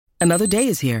Another day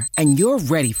is here, and you're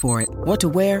ready for it. What to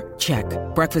wear? Check.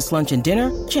 Breakfast, lunch, and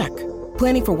dinner? Check.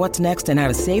 Planning for what's next and how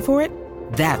to save for it?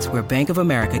 That's where Bank of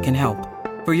America can help.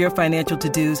 For your financial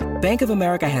to-dos, Bank of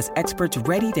America has experts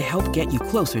ready to help get you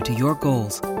closer to your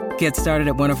goals. Get started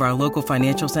at one of our local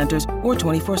financial centers or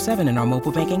 24/7 in our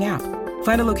mobile banking app.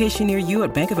 Find a location near you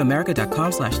at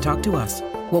bankofamerica.com/talktous.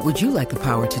 What would you like the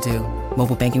power to do?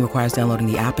 Mobile banking requires downloading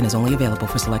the app and is only available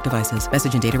for select devices.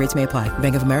 Message and data rates may apply.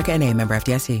 Bank of America N.A., member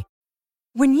FDIC.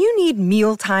 When you need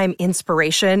mealtime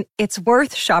inspiration, it's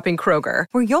worth shopping Kroger,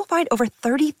 where you'll find over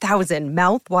 30,000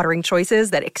 mouth-watering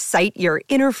choices that excite your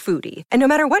inner foodie. And no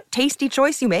matter what tasty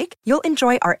choice you make, you'll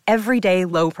enjoy our everyday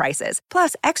low prices,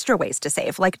 plus extra ways to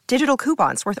save, like digital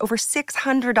coupons worth over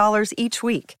 $600 each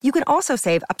week. You can also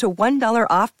save up to $1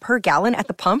 off per gallon at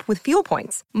the pump with fuel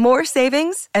points. More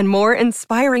savings and more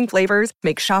inspiring flavors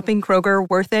make shopping Kroger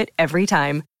worth it every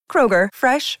time. Kroger,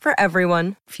 fresh for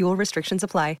everyone. Fuel restrictions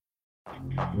apply.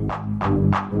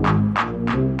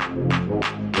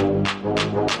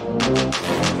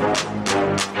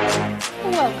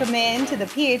 Welcome in to the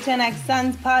PHNX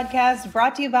Suns podcast,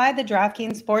 brought to you by the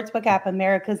DraftKings Sportsbook app,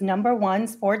 America's #1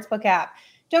 sportsbook app.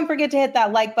 Don't forget to hit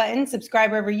that like button,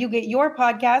 subscribe wherever you get your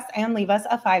podcast, and leave us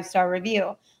a 5-star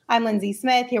review. I'm Lindsay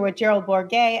Smith here with Gerald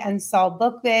Bourget and Saul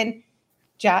Bookman.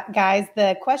 Guys,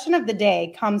 the question of the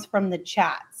day comes from the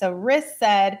chat. So Riss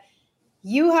said,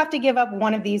 you have to give up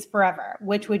one of these forever.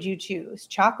 Which would you choose,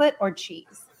 chocolate or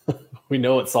cheese? We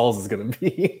know what Saul's is going to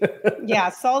be.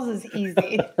 Yeah, Saul's is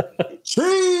easy.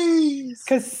 Cheese!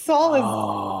 Because Saul is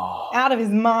out of his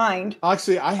mind.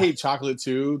 Actually, I hate chocolate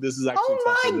too. This is actually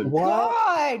oh my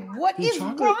God! What is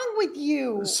wrong with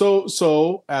you?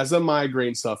 So as a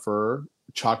migraine sufferer,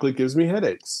 chocolate gives me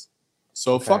headaches.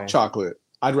 So fuck chocolate.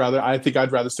 I think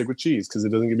I'd rather stick with cheese because it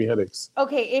doesn't give me headaches.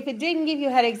 Okay, if it didn't give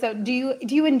you headaches, though, do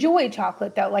you enjoy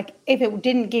chocolate though? Like, if it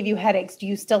didn't give you headaches, do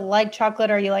you still like chocolate,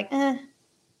 or are you like, eh?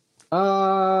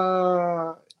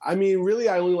 I mean, really,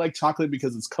 I only like chocolate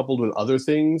because it's coupled with other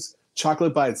things.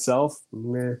 Chocolate by itself,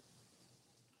 meh.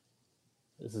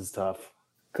 This is tough.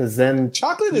 Because then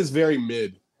chocolate is very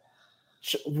mid.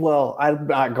 Well, I'm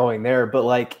not going there, but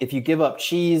like if you give up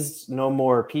cheese, no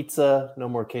more pizza, no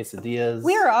more quesadillas.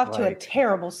 We are off to a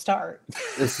terrible start.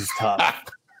 This is tough.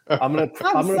 I'm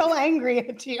so angry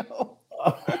at you.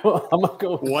 I'm gonna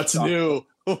go. What's new?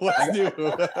 What's new?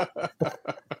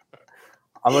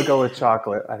 I'm gonna go with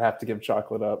chocolate. I'd have to give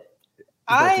chocolate up.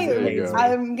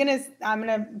 I'm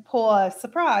gonna pull a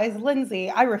surprise, Lindsay.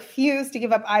 I refuse to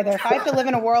give up either. If I have to live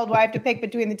in a world where I have to pick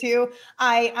between the two,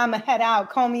 I'm a head out.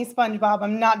 Call me SpongeBob.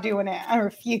 I'm not doing it. I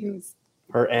refuse.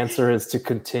 Her answer is to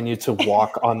continue to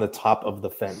walk on the top of the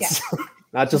fence. Yes.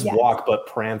 Not just walk, but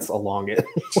prance along it.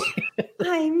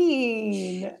 I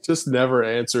mean, just never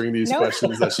answering these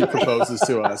questions that she proposes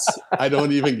to us. I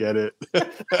don't even get it.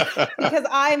 Because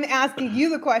I'm asking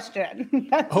you the question.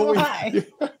 That's why.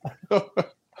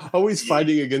 Always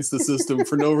fighting against the system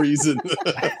for no reason.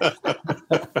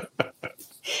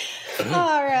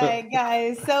 All right,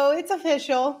 guys. So it's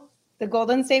official. The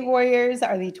Golden State Warriors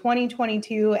are the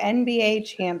 2022 NBA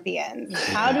champions.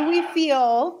 How do we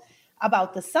feel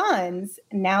about the Suns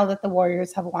now that the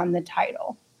Warriors have won the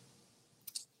title?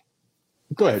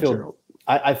 Go ahead, Gerald.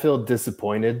 I feel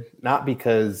disappointed, not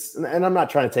because, and I'm not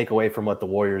trying to take away from what the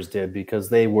Warriors did, because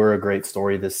they were a great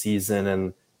story this season.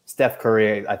 And Steph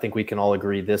Curry, I think we can all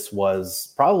agree this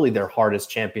was probably their hardest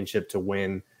championship to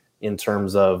win in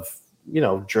terms of,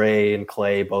 Dre and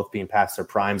Clay both being past their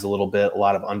primes a little bit, a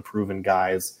lot of unproven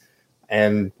guys.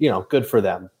 And, good for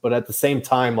them. But at the same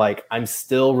time, I'm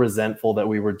still resentful that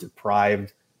we were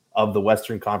deprived of the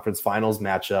Western Conference Finals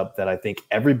matchup that I think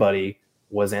everybody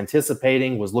was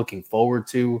anticipating, was looking forward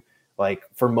to.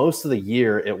 For most of the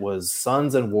year, it was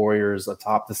Suns and Warriors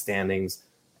atop the standings.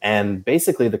 And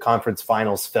basically the conference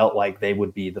finals felt like they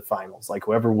would be the finals.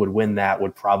 Whoever would win that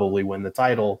would probably win the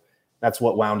title. That's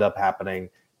what wound up happening.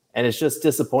 And it's just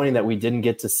disappointing that we didn't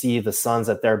get to see the Suns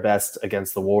at their best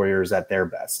against the Warriors at their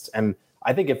best. And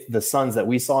I think if the Suns that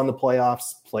we saw in the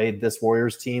playoffs played this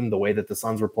Warriors team the way that the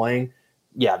Suns were playing,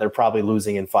 yeah, they're probably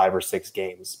losing in 5 or 6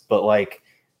 games. But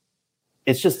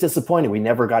it's just disappointing. We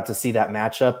never got to see that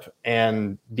matchup.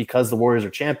 And because the Warriors are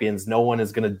champions, no one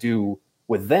is going to do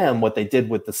with them what they did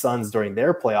with the Suns during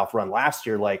their playoff run last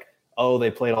year.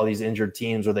 They played all these injured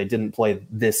teams, or they didn't play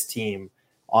this team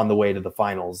on the way to the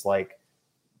finals.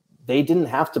 They didn't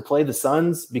have to play the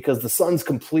Suns because the Suns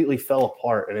completely fell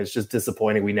apart, and it's just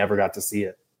disappointing we never got to see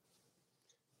it.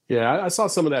 Yeah, I saw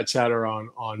some of that chatter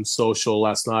on social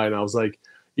last night, and I was like,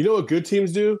 you know what good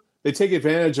teams do? They take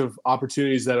advantage of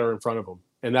opportunities that are in front of them,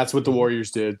 and that's what the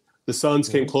Warriors did. The Suns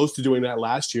came close to doing that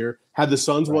last year. Had the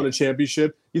Suns won a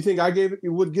championship, you think I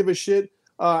would give a shit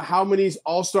how many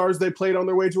All-Stars they played on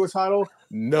their way to a title?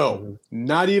 No,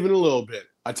 not even a little bit.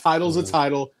 A title's a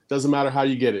title. Doesn't matter how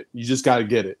you get it. You just got to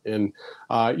get it. And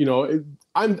I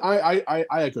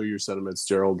echo your sentiments,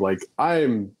 Gerald. Like,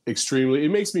 I'm extremely. It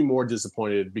makes me more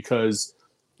disappointed because,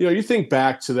 you think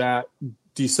back to that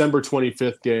December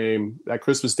 25th game, that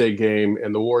Christmas Day game,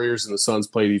 and the Warriors and the Suns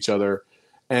played each other,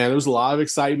 and there was a lot of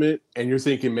excitement. And you're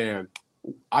thinking, man,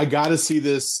 I got to see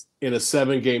this in a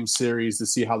 7-game series to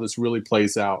see how this really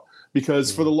plays out.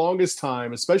 Because for the longest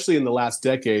time, especially in the last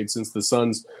decade, since the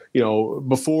Suns,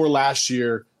 before last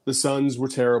year, the Suns were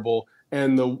terrible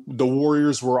and the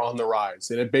Warriors were on the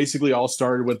rise. And it basically all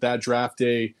started with that draft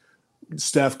day,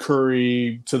 Steph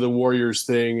Curry to the Warriors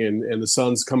thing, and the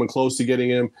Suns coming close to getting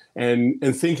him and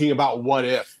thinking about what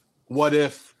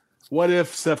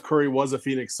if Steph Curry was a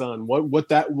Phoenix Sun? What would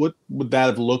that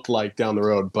have looked like down the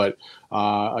road? But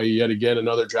yet again,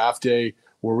 another draft day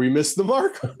where we missed the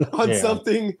mark on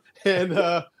something,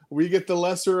 and we get the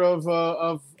lesser of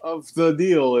the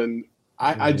deal. And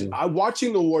I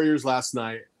watching the Warriors last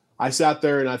night, I sat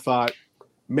there and I thought,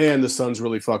 man, the Suns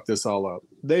really fucked this all up.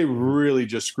 They really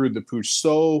just screwed the pooch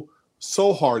so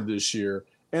hard this year.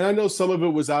 And I know some of it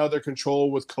was out of their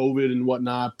control with COVID and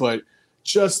whatnot, but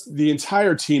just the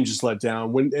entire team just let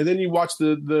down. And then you watch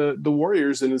the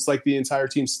Warriors, and it's like the entire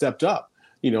team stepped up.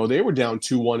 They were down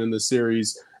 2-1 in the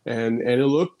series, and it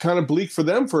looked kind of bleak for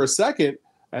them for a second,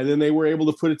 and then they were able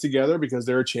to put it together because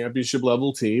they're a championship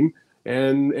level team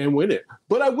and win it.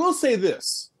 But I will say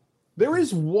this: there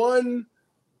is one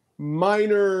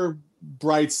minor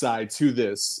bright side to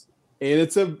this, and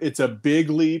it's a big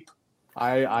leap.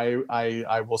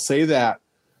 I will say that.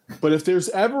 But if there's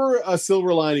ever a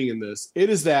silver lining in this, it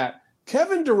is that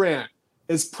Kevin Durant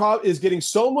is getting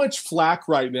so much flack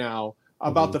right now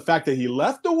about the fact that he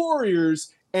left the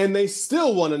Warriors and they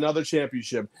still won another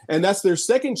championship. And that's their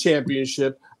second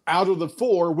championship out of the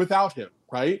 4 without him,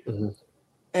 right?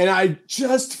 And I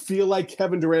just feel like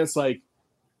Kevin Durant's like,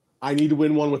 I need to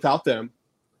win one without them.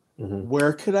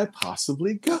 Where could I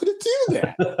possibly go to do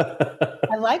that?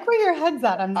 I like where your head's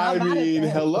at. I'm not mad at it.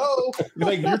 Hello.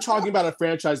 Like, you're talking about a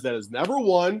franchise that has never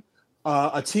won,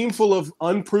 a team full of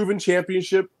unproven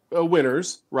championship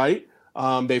winners, right?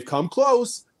 They've come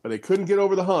close, but they couldn't get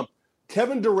over the hump.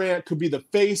 Kevin Durant could be the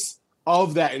face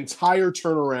of that entire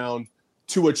turnaround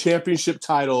to a championship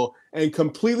title and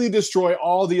completely destroy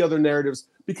all the other narratives,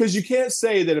 because you can't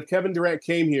say that if Kevin Durant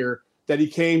came here, that he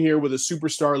came here with a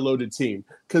superstar loaded team,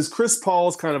 because Chris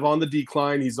Paul's kind of on the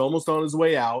decline. He's almost on his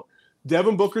way out.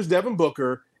 Devin Booker's Devin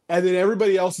Booker. And then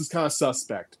everybody else is kind of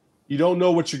suspect. You don't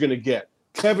know what you're going to get.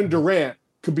 Kevin Durant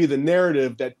could be the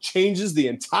narrative that changes the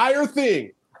entire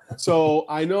thing. So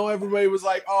I know everybody was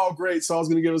like, oh, great, Saul's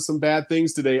going to give us some bad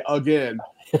things today again.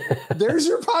 There's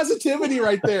your positivity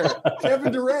right there.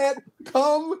 Kevin Durant,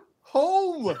 come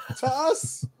home to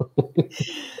us.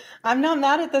 I'm not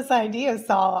mad at this idea,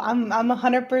 Saul. I'm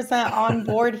 100% on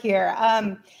board here.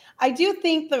 I do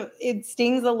think that it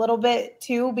stings a little bit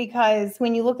too, because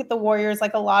when you look at the Warriors,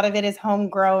 like, a lot of it is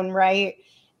homegrown, right?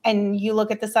 And you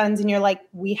look at the Suns and you're like,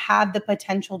 we have the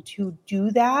potential to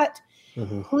do that.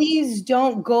 Please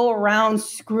don't go around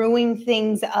screwing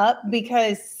things up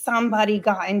because somebody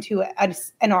got into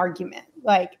an argument.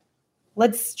 Like,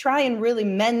 let's try and really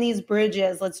mend these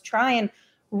bridges. Let's try and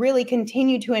really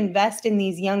continue to invest in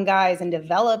these young guys and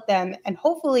develop them. And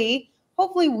hopefully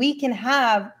we can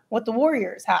have what the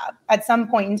Warriors have at some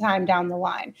point in time down the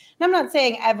line. And I'm not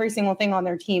saying every single thing on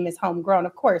their team is homegrown.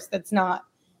 Of course, that's not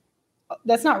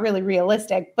really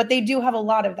realistic, but they do have a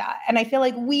lot of that. And I feel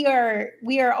like we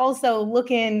are also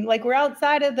looking like we're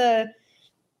outside of the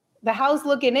house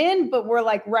looking in, but we're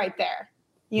like right there.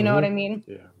 You know what I mean?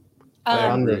 Yeah.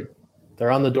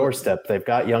 They're on the doorstep. They've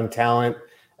got young talent.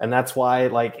 And that's why,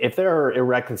 like, if there are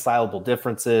irreconcilable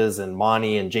differences and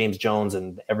Monty and James Jones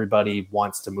and everybody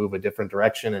wants to move a different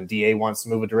direction and DA wants to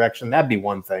move a direction, that'd be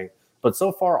one thing. But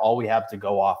so far, all we have to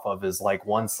go off of is like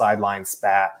one sideline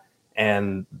spat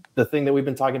and the thing that we've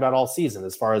been talking about all season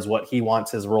as far as what he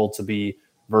wants his role to be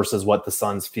versus what the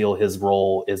Suns feel his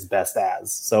role is best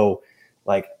as. So,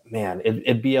 like, man,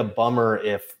 it'd be a bummer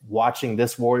if watching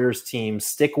this Warriors team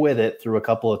stick with it through a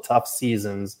couple of tough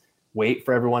seasons, wait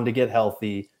for everyone to get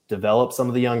healthy, develop some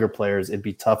of the younger players. It'd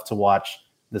be tough to watch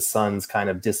the Suns kind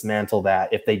of dismantle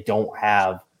that if they don't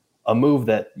have a move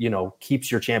that, keeps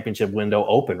your championship window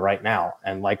open right now.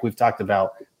 And like we've talked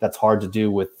about, that's hard to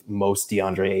do with most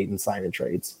DeAndre Ayton sign and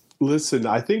trades. Listen,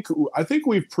 I think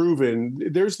we've proven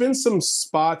there's been some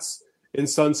spots in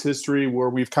Suns history where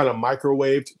we've kind of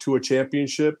microwaved to a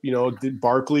championship. Did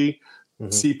Barkley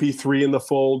CP3 in the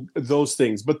fold, those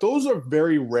things. But those are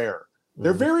very rare.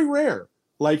 They're very rare.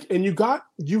 Like, and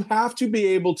you have to be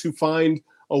able to find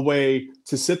a way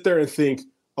to sit there and think,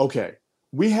 okay,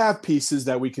 we have pieces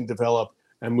that we can develop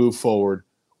and move forward.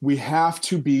 We have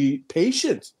to be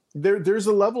patient. There's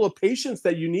a level of patience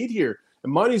that you need here.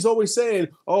 And Monty's always saying,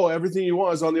 oh, everything you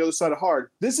want is on the other side of hard.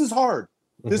 This is hard.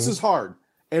 This is hard.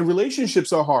 And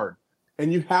relationships are hard.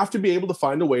 And you have to be able to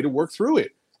find a way to work through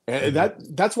it. And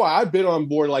that's why I've been on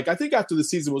board. Like, I think after the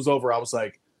season was over, I was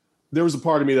like, there was a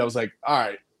part of me that was like, all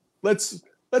right, let's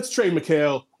trade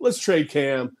Mikal. Let's trade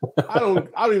Cam. I don't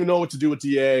even know what to do with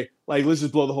DA. Like, let's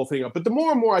just blow the whole thing up. But the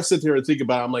more and more I sit there and think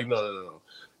about it, I'm like, no.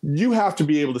 You have to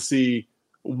be able to see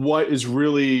what is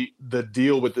really the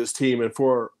deal with this team. And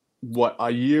for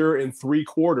a year and 3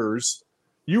 quarters,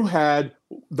 you had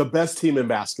the best team in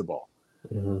basketball.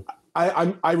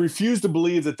 I refuse to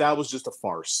believe that was just a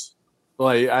farce.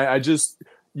 Like,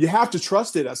 you have to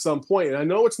trust it at some point. And I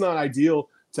know it's not ideal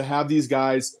to have these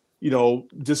guys,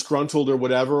 disgruntled or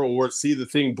whatever, or see the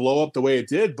thing blow up the way it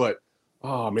did. But,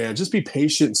 oh, man, just be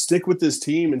patient, stick with this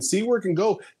team and see where it can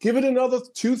go. Give it another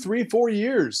 2, 3, 4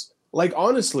 years, like,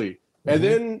 honestly. And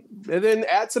then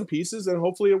add some pieces and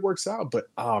hopefully it works out. But,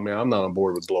 oh, man, I'm not on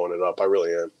board with blowing it up. I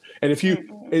really am. And if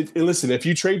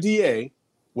you trade DA,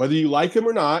 whether you like him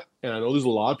or not, and I know there's a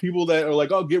lot of people that are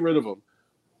like, oh, get rid of him.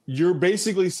 You're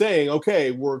basically saying,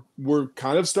 okay, we're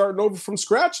kind of starting over from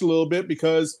scratch a little bit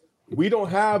because we don't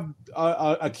have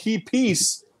a key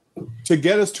piece to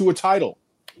get us to a title,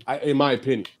 in my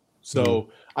opinion. So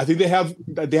I think they have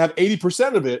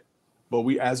 80% of it, but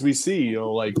as we see,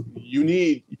 you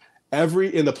need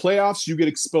in the playoffs, you get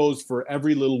exposed for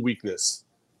every little weakness,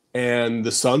 and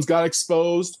the Suns got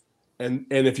exposed, and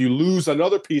if you lose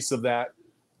another piece of that,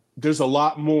 there's a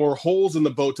lot more holes in the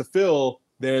boat to fill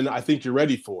than I think you're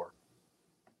ready for.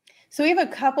 So we have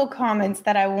a couple comments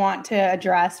that I want to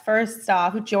address. First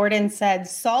off, Jordan said,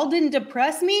 Saul didn't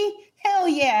depress me? Hell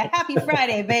yeah. Happy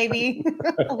Friday, baby.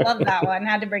 I love that one.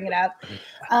 Had to bring it up.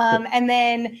 And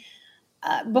then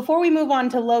before we move on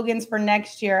to Logan's for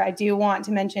next year, I do want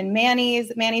to mention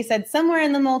Manny's. Manny said, somewhere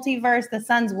in the multiverse, the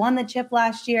Suns won the chip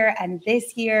last year, and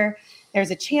this year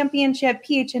there's a championship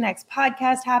PHNX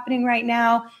podcast happening right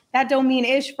now. That don't mean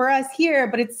ish for us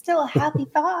here, but it's still a happy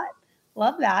thought.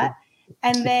 Love that.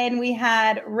 And then we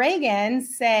had Reagan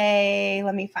say,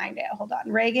 let me find it. Hold on.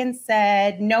 Reagan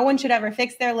said, no one should ever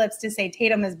fix their lips to say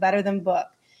Tatum is better than Book.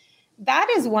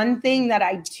 That is one thing that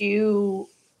I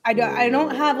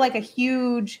don't have like a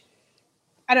huge,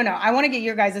 I don't know. I want to get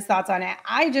your guys' thoughts on it.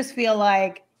 I just feel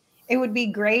like it would be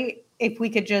great if we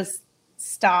could just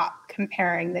stop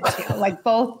comparing the two. Like,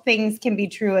 both things can be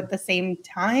true at the same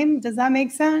time. Does that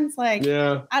make sense? Like,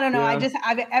 yeah, I don't know.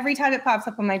 Yeah. Every time it pops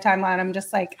up on my timeline, I'm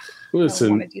just like, listen, I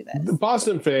don't want to do this. The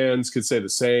Boston fans could say the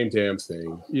same damn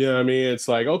thing. You know what I mean? It's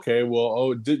like, okay,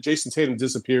 well, Jason Tatum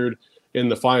disappeared in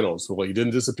the finals. Well, he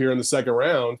didn't disappear in the second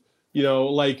round.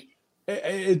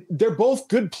 They're both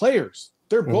good players.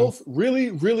 They're both really,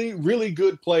 really, really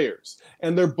good players.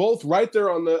 And they're both right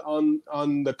there on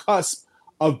the cusp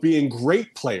of being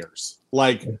great players,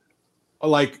 like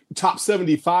top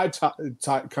 75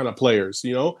 kind of players,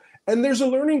 and there's a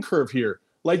learning curve here.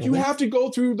 Like, you have to go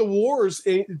through the wars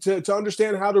to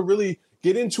understand how to really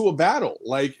get into a battle.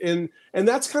 Like, and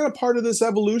that's kind of part of this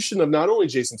evolution of not only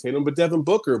Jason Tatum, but Devin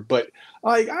Booker. But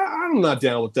like, I'm not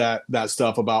down with that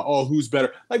stuff about, oh, who's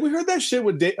better. Like, we heard that shit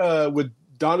with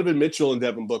Donovan Mitchell and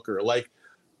Devin Booker. Like,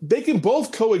 they can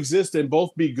both coexist and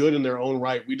both be good in their own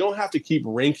right. We don't have to keep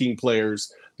ranking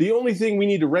players. The only thing we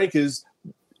need to rank is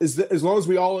as long as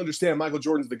we all understand Michael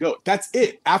Jordan's the GOAT. That's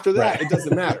it. After that, It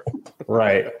doesn't matter.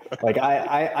 Right. Like,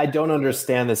 I don't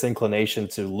understand this inclination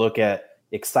to look at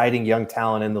exciting young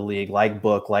talent in the league like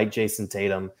Book, like Jason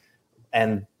Tatum,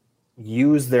 and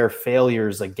use their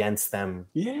failures against them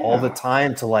all the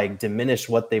time to like diminish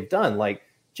what they've done. Like,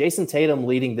 Jason Tatum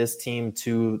leading this team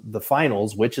to the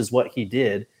finals, which is what he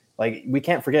did. Like, we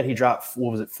can't forget he dropped,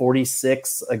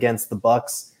 46 against the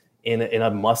Bucks in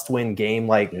a must-win game.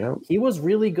 Like, he was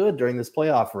really good during this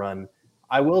playoff run.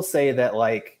 I will say that,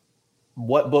 like,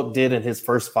 what Book did in his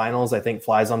first finals, I think,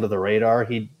 flies under the radar.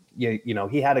 He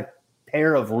had a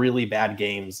pair of really bad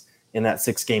games in that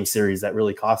 6-game series that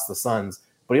really cost the Suns,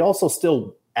 but he also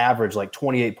still average like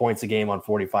 28 points a game on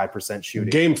 45% shooting.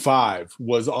 Game 5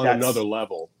 was on another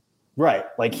level. Right.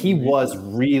 Like, he was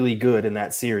really good in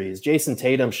that series. Jason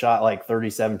Tatum shot like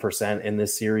 37% in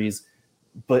this series.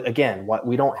 But again,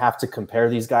 we don't have to compare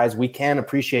these guys. We can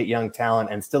appreciate young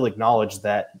talent and still acknowledge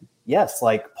that, yes,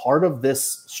 like, part of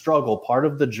this struggle, part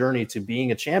of the journey to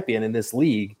being a champion in this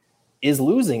league is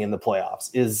losing in the playoffs,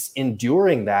 is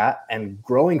enduring that and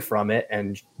growing from it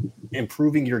and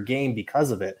improving your game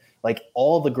because of it. Like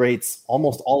all the greats,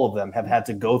 almost all of them have had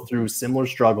to go through similar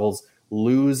struggles,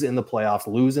 lose in the playoffs,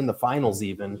 lose in the finals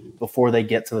even before they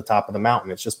get to the top of the mountain.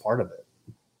 It's just part of it.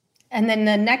 And then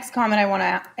the next comment I want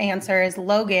to answer is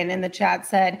Logan in the chat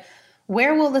said,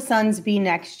 where will the Suns be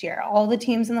next year? All the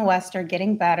teams in the West are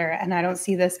getting better, and I don't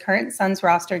see this current Suns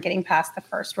roster getting past the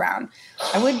first round.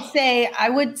 I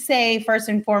would say first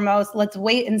and foremost, let's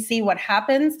wait and see what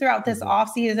happens throughout this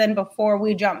offseason before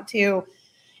we jump to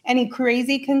any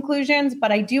crazy conclusions.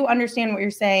 But I do understand what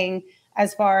you're saying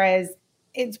as far as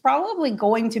it's probably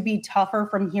going to be tougher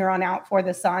from here on out for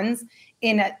the Suns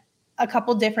in a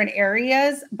couple different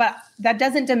areas, but that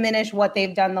doesn't diminish what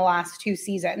they've done the last 2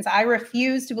 seasons. I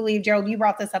refuse to believe, Gerald, you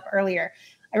brought this up earlier.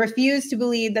 I refuse to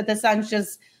believe that the Suns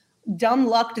just dumb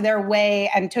lucked their way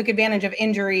and took advantage of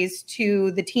injuries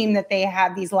to the team that they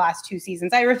had these last 2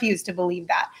 seasons. I refuse to believe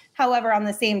that. However, on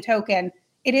the same token,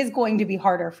 it is going to be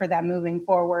harder for them moving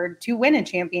forward to win a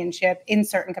championship in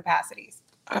certain capacities.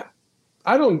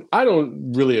 I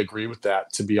don't really agree with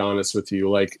that, to be honest with you.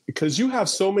 Like, because you have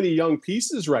so many young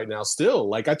pieces right now still.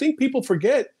 Like, I think people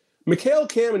forget Mikal,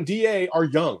 Cam, and DA are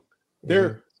young.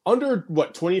 They're under,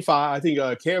 25? I think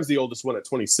Cam's the oldest one at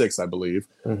 26, I believe.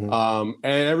 And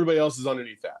everybody else is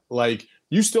underneath that. Like,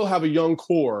 you still have a young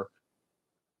core.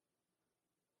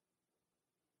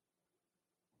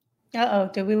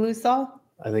 Uh-oh, did we lose Saul?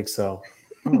 I think so.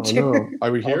 Oh, no.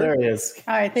 Are we here? Oh, there he is.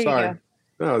 All right, there Sorry. you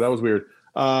go. No, that was weird.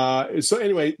 So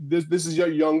anyway, this is your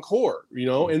young core,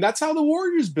 and that's how the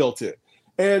Warriors built it.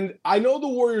 And I know the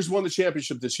Warriors won the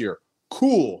championship this year.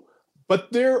 Cool. But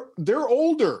they're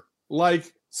older.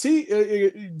 Like,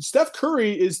 Steph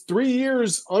Curry is 3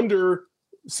 years under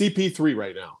CP3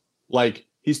 right now. Like,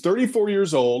 he's 34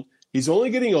 years old. He's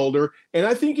only getting older. And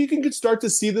I think you can start to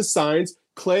see the signs.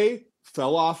 Klay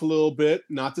fell off a little bit.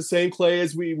 Not the same Klay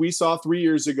as we saw 3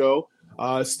 years ago.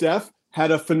 Steph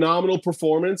had a phenomenal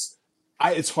performance.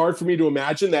 It's hard for me to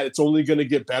imagine that it's only going to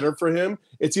get better for him.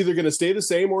 It's either going to stay the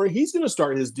same or he's going to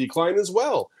start his decline as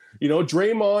well.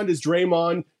 Draymond is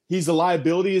Draymond. He's a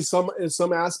liability in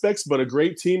some aspects, but a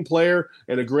great team player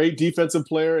and a great defensive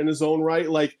player in his own right.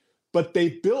 Like, but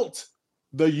they built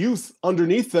the youth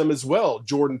underneath them as well,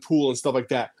 Jordan Poole and stuff like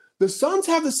that. The Suns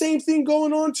have the same thing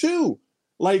going on too.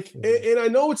 Like, and I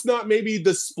know it's not maybe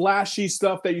the splashy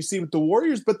stuff that you see with the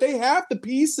Warriors, but they have the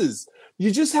pieces. You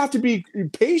just have to be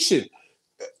patient.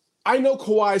 I know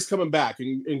Kawhi's coming back,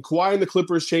 and Kawhi and the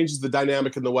Clippers changes the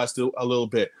dynamic in the West a little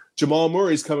bit. Jamal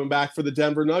Murray's coming back for the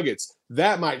Denver Nuggets.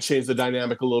 That might change the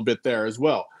dynamic a little bit there as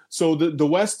well. So the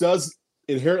West does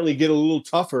inherently get a little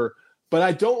tougher, but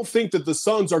I don't think that the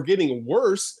Suns are getting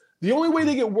worse. The only way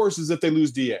they get worse is if they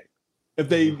lose DA. If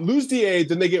they lose DA,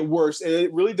 then they get worse, and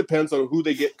it really depends on who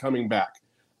they get coming back.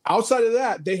 Outside of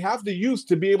that, they have the youth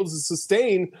to be able to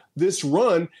sustain this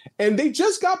run, and they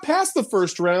just got past the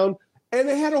first round. And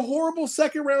they had a horrible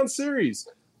second-round series.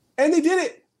 And they did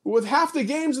it with half the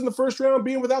games in the first round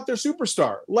being without their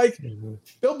superstar. Like,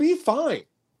 they'll be fine.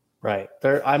 Right.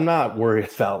 I'm not worried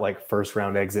about,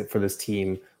 first-round exit for this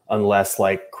team unless,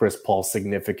 Chris Paul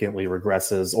significantly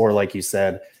regresses or, like you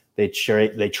said, they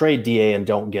trade DA and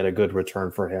don't get a good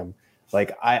return for him.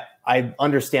 I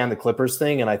understand the Clippers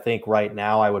thing, and I think right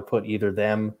now I would put either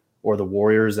them or the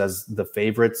Warriors as the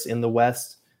favorites in the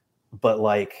West. But,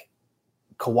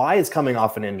 Kawhi is coming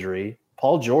off an injury.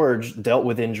 Paul George dealt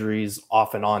with injuries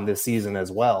off and on this season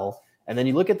as well. And then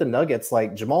you look at the Nuggets,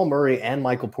 Jamal Murray and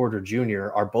Michael Porter Jr.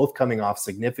 are both coming off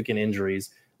significant injuries.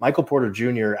 Michael Porter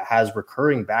Jr. has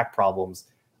recurring back problems.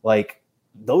 The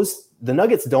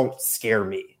Nuggets don't scare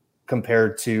me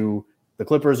compared to the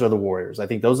Clippers or the Warriors. I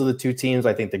think those are the two teams.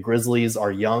 I think the Grizzlies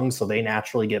are young, so they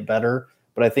naturally get better.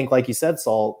 But I think, like you said,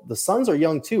 Saul, the Suns are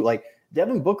young too.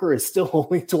 Devin Booker is still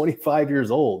only 25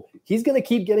 years old. He's going to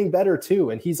keep getting better too.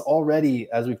 And he's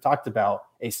already, as we've talked about,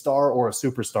 a star or a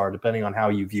superstar, depending on how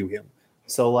you view him.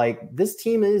 So this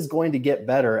team is going to get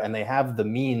better and they have the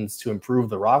means to improve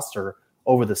the roster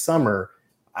over the summer.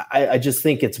 I just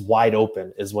think it's wide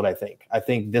open is what I think. I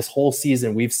think this whole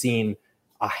season we've seen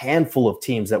a handful of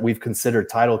teams that we've considered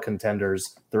title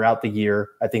contenders throughout the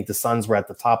year. I think the Suns were at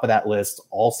the top of that list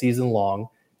all season long.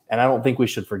 And I don't think we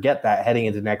should forget that heading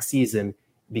into next season,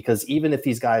 because even if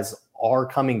these guys are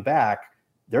coming back,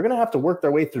 they're going to have to work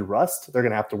their way through rust. They're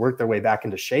going to have to work their way back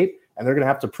into shape, and they're going to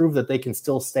have to prove that they can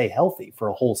still stay healthy for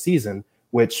a whole season,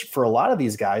 which for a lot of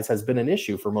these guys has been an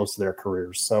issue for most of their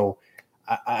careers. So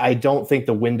I don't think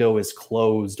the window is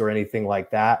closed or anything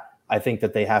like that. I think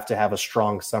that they have to have a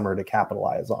strong summer to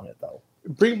capitalize on it, though.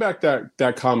 bring back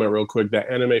that comment real quick, that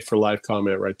anime for life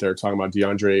comment right there, talking about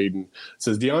DeAndre Ayton. It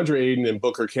says DeAndre Ayton and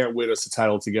Booker can't win us a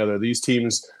title together. These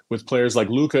teams with players like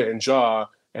Luka and Ja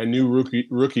and new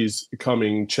rookies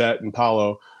coming, Chet and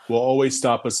Paolo, will always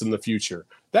stop us in the future.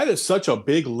 That is such a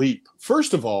big leap.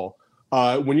 First of all,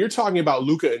 when you're talking about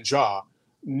Luka and Ja,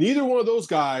 neither one of those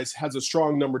guys has a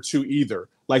strong number two either.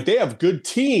 Like, they have good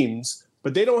teams,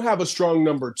 but they don't have a strong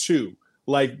number two.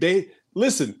 Like,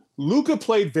 listen, Luka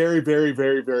played very, very,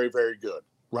 very, very, very good,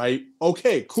 right?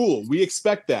 Okay, cool. We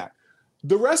expect that.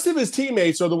 The rest of his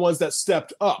teammates are the ones that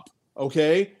stepped up,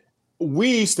 okay?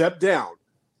 We stepped down.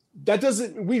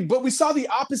 But we saw the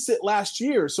opposite last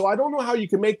year. So I don't know how you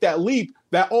can make that leap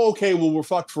that, we're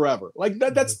fucked forever. Like,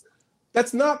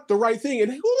 that's not the right thing.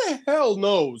 And who the hell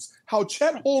knows how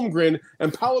Chet Holmgren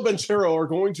and Paolo Banchero are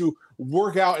going to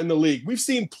work out in the league? We've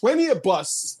seen plenty of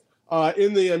busts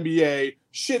in the NBA.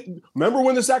 Shit, remember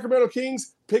when the Sacramento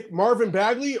Kings picked Marvin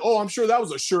Bagley? Oh, I'm sure that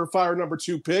was a surefire number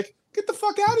 2 pick. Get the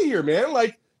fuck out of here, man.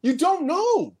 Like, you don't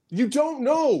know. You don't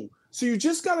know. So you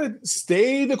just got to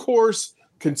stay the course,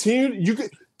 continue.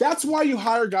 That's why you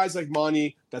hire guys like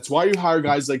Monty. That's why you hire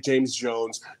guys like James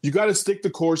Jones. You got to stick the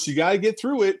course. You got to get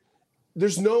through it.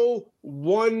 There's no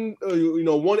one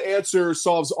answer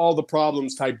solves all the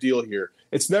problems type deal here.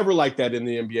 It's never like that in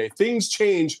the NBA. Things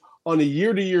change on a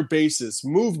year-to-year basis,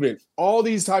 movement, all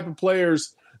these type of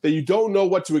players that you don't know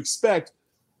what to expect.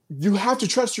 You have to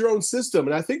trust your own system.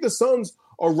 And I think the Suns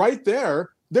are right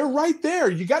there. They're right there.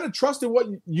 You got to trust in what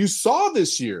you saw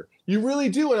this year. You really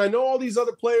do. And I know all these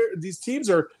other these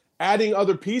teams are adding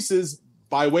other pieces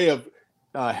by way of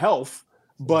health,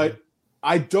 but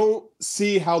I don't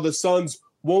see how the Suns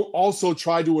won't also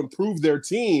try to improve their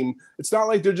team. It's not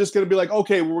like they're just going to be like,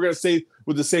 okay, well, we're going to stay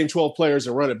with the same 12 players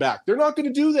and run it back. They're not going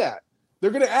to do that.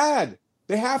 They're going to add.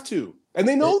 They have to. And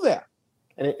they know that.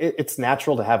 And it's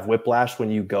natural to have whiplash when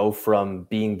you go from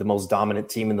being the most dominant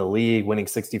team in the league, winning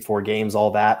 64 games, all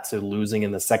that, to losing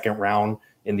in the second round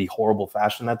in the horrible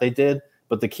fashion that they did.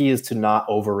 But the key is to not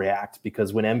overreact,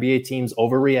 because when NBA teams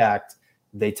overreact,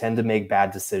 they tend to make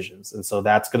bad decisions. And so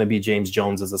that's going to be James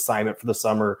Jones's assignment for the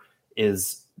summer,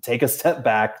 is take a step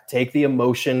back, take the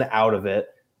emotion out of it,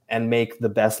 and make the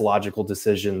best logical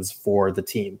decisions for the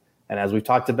team. And as we've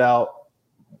talked about,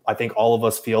 I think all of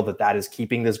us feel that is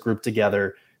keeping this group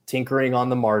together, tinkering on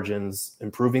the margins,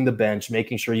 improving the bench,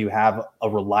 making sure you have a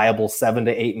reliable 7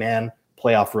 to 8 man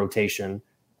playoff rotation.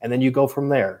 And then you go from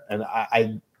there. And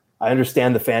I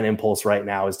understand the fan impulse right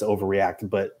now is to overreact,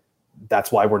 but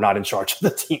that's why we're not in charge of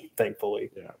the team,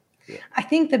 thankfully. Yeah. I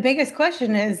think the biggest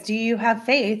question is, do you have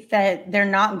faith that they're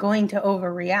not going to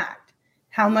overreact?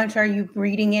 How much are you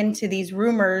reading into these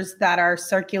rumors that are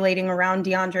circulating around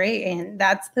DeAndre? And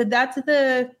that's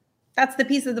the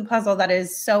piece of the puzzle that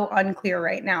is so unclear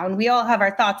right now. And we all have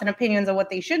our thoughts and opinions on what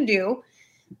they should do,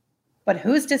 but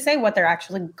who's to say what they're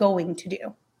actually going to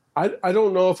do? I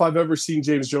don't know if I've ever seen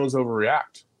James Jones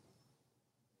overreact.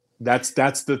 That's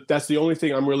the only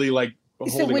thing I'm really like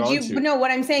holding on to. No,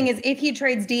 what I'm saying is, if he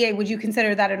trades DA, would you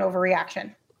consider that an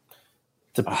overreaction?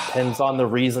 Depends on the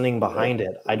reasoning behind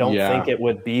it. I don't think it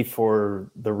would be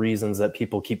for the reasons that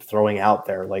people keep throwing out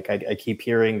there. Like I keep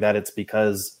hearing that it's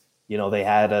because, they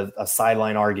had a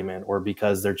sideline argument, or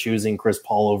because they're choosing Chris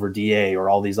Paul over DA, or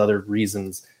all these other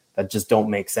reasons that just don't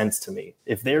make sense to me.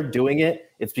 If they're doing it,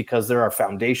 it's because there are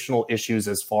foundational issues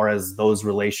as far as those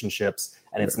relationships.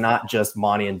 And it's not just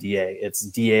Monty and DA. It's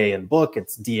DA and Book.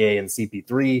 It's DA and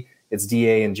CP3. It's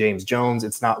DA and James Jones.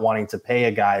 It's not wanting to pay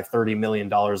a guy $30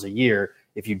 million a year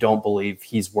if you don't believe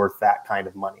he's worth that kind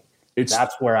of money.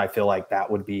 That's where I feel like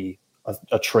that would be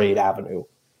a trade avenue.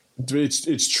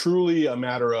 It's truly a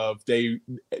matter of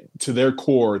to their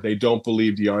core, they don't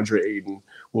believe DeAndre Ayton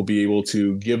will be able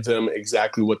to give them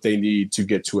exactly what they need to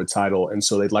get to a title. And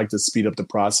so they'd like to speed up the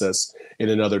process in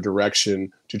another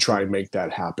direction to try and make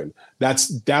that happen.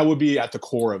 That would be at the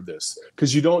core of this,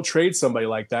 because you don't trade somebody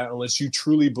like that unless you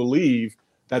truly believe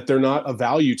that they're not of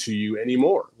value to you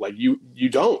anymore. Like you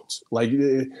don't. Like,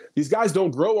 these guys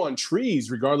don't grow on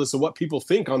trees regardless of what people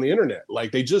think on the internet.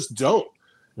 Like, they just don't.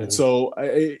 Mm-hmm. And so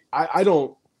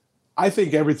I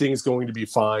think everything is going to be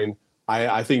fine.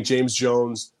 I think James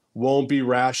Jones won't be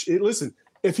rash. Listen,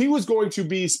 if he was going to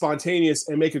be spontaneous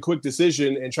and make a quick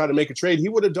decision and try to make a trade, he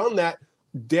would have done that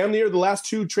damn near the last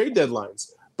 2 trade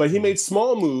deadlines. But he made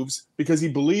small moves because he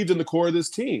believed in the core of this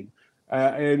team.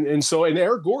 And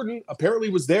Eric Gordon apparently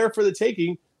was there for the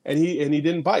taking, and he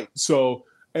didn't bite. So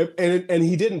and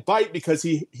he didn't bite because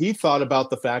he thought about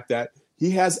the fact that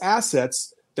he has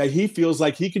assets that he feels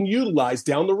like he can utilize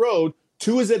down the road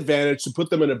to his advantage to put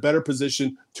them in a better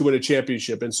position to win a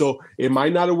championship. And so it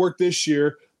might not have worked this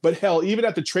year, But hell, even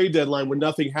at the trade deadline when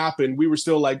nothing happened, we were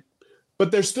still like,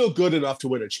 but they're still good enough to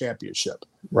win a championship.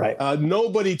 Right.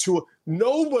 Nobody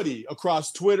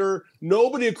across Twitter,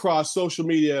 nobody across social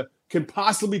media can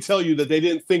possibly tell you that they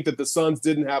didn't think that the Suns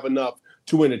didn't have enough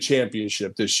to win a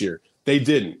championship this year. They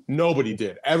didn't. Nobody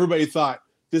did. Everybody thought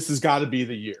this has got to be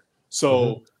the year.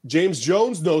 So James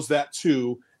Jones knows that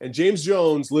too. And James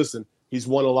Jones, listen, he's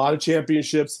won a lot of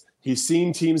championships. He's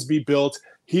seen teams be built.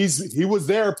 He was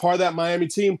there, part of that Miami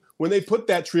team, when they put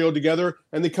that trio together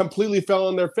and they completely fell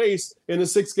on their face in a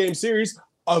 6-game series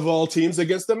of all teams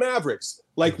against the Mavericks.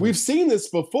 Like, we've seen this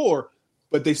before,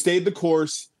 but they stayed the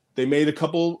course. They made a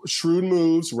couple shrewd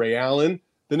moves, Ray Allen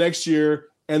the next year,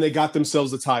 and they got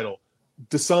themselves the title.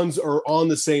 The Suns are on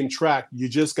the same track. You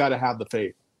just got to have the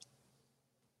faith.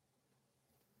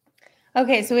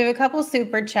 Okay, so we have a couple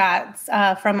super chats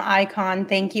from Icon.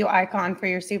 Thank you, Icon, for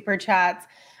your super chats.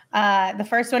 The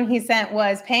first one he sent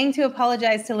was paying to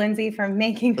apologize to Lindsay for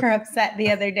making her upset the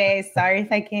other day. Sorry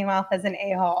if I came off as an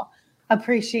a-hole.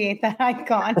 Appreciate that,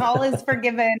 Icon. All is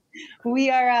forgiven.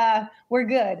 We're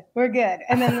good. We're good.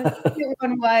 And then the second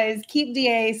one was keep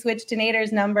DA, switch to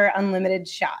Nader's number, unlimited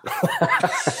shots.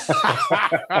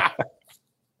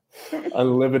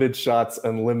 Unlimited shots,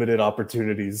 unlimited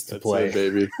opportunities to play. It,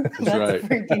 baby. That's Let's right.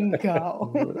 freaking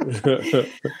go.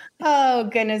 Oh,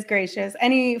 goodness gracious.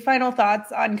 Any final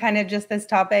thoughts on kind of just this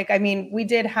topic? I mean, we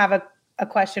did have a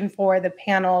question for the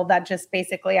panel that just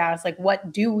basically asked, like,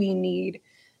 what do we need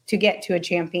to get to a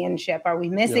championship? Are we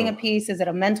missing a piece? Is it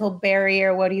a mental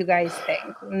barrier? What do you guys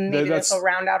think? Maybe this will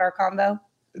round out our combo.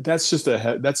 There's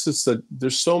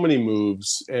so many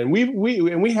moves, and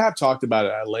we have talked about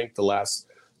it at length the last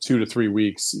 2 to 3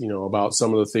 weeks, about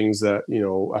some of the things that,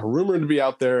 are rumored to be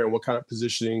out there and what kind of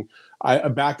positioning. A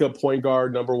backup point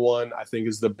guard, number one, I think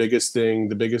is the biggest thing,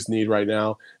 the biggest need right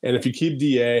now. And if you keep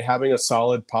DA, having a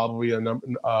solid, probably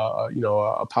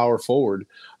a power forward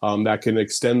that can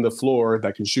extend the floor,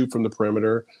 that can shoot from the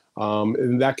perimeter,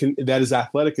 and that is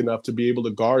athletic enough to be able to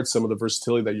guard some of the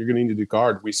versatility that you're going to need to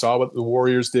guard. We saw what the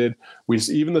Warriors did.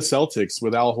 Even the Celtics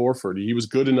with Al Horford, he was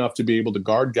good enough to be able to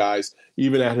guard guys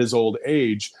even at his old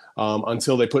age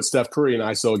until they put Steph Curry in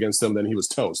ISO against him. Then he was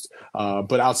toast.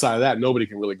 But outside of that, nobody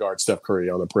can really guard Steph Curry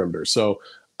on the perimeter. So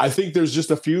I think there's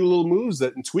just a few little moves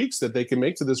and tweaks that they can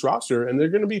make to this roster, and they're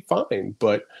going to be fine.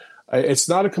 But it's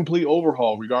not a complete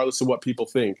overhaul, regardless of what people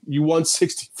think. You won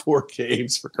 64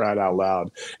 games, for crying out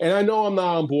loud. And I know I'm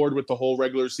not on board with the whole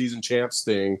regular season champs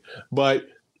thing, but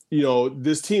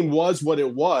this team was what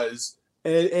it was.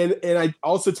 And I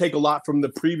also take a lot from the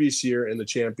previous year and the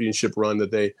championship run that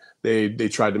they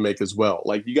tried to make as well.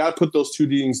 Like, you got to put those two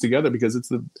things together because it's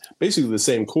basically the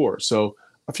same core. So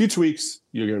a few tweaks,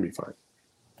 you're going to be fine.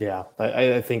 Yeah,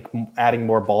 I think adding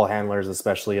more ball handlers,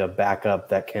 especially a backup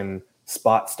that can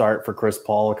spot start for Chris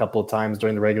Paul a couple of times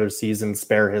during the regular season,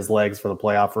 spare his legs for the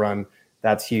playoff run,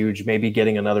 that's huge. Maybe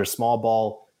getting another small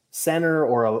ball center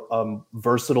or a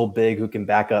versatile big who can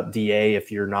back up DA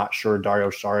if you're not sure Dario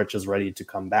Saric is ready to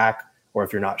come back, or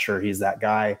if you're not sure he's that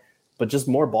guy. But just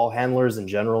more ball handlers in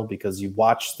general, because you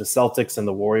watch the Celtics and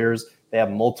the Warriors, they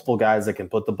have multiple guys that can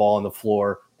put the ball on the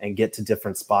floor and get to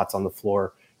different spots on the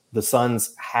floor. The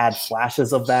Suns had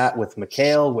flashes of that with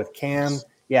Mikal, with Cam.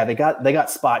 Yeah, they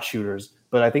got spot shooters,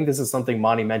 but I think this is something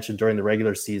Monty mentioned during the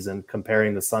regular season,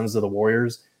 comparing the Suns to the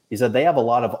Warriors. He said they have a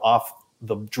lot of off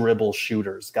the dribble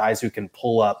shooters, guys who can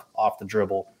pull up off the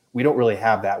dribble. We don't really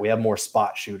have that. We have more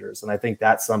spot shooters. And I think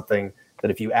that's something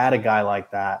that if you add a guy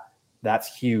like that,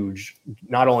 that's huge,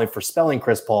 not only for spelling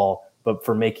Chris Paul, but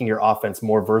for making your offense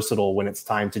more versatile when it's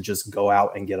time to just go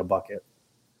out and get a bucket.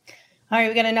 All right,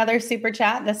 we got another super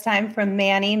chat, this time from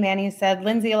Manny. Manny said,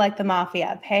 Lindsay like the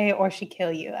mafia, pay or she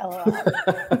kill you, LOL.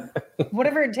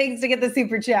 Whatever it takes to get the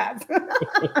super chats.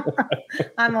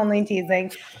 I'm only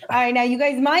teasing. All right, now you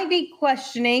guys might be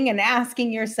questioning and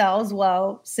asking yourselves,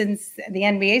 well, since the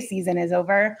NBA season is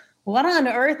over, what on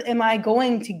earth am I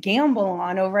going to gamble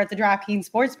on over at the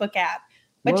DraftKings Sportsbook app?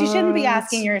 But you shouldn't be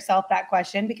asking yourself that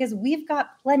question, because we've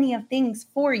got plenty of things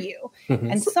for you.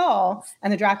 And Saul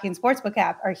and the DraftKings Sportsbook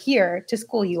app are here to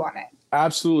school you on it.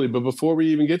 Absolutely. But before we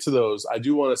even get to those, I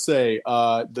do want to say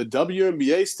the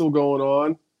WNBA is still going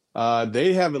on.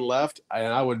 They haven't left.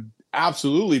 And I would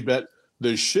absolutely bet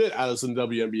the shit out of some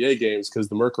WNBA games because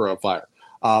the Merc are on fire.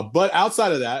 But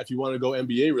outside of that, if you want to go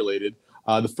NBA related,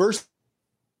 the first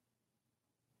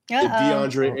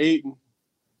DeAndre Ayton.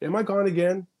 Am I gone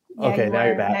again? Yeah, okay, now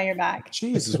you're back. Now you're back.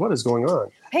 Jesus, what is going on?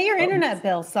 Pay your internet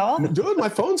bill, Saul. Dude, my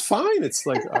phone's fine. It's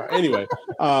like anyway.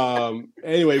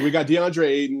 We got DeAndre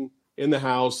Ayton in the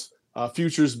house.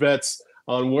 Futures bets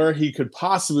on where he could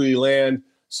possibly land.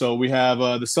 So we have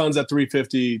the Suns at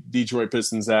 350, Detroit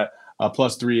Pistons at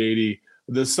plus 380.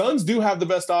 The Suns do have the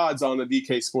best odds on the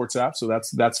DK Sports app, so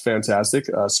that's fantastic.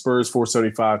 Spurs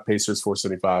 475, Pacers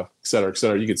 475, et cetera, et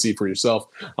cetera. You can see for yourself.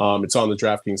 It's on the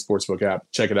DraftKings Sportsbook app.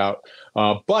 Check it out.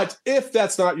 But if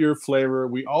that's not your flavor,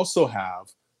 we also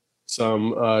have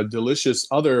some delicious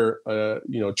other odds.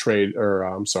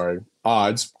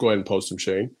 Go ahead and post them,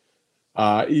 Shane.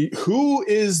 Who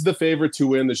is the favorite to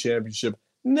win the championship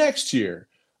next year?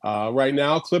 Right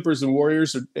now, Clippers and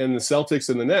Warriors and the Celtics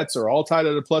and the Nets are all tied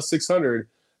at a plus 600,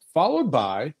 followed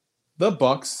by the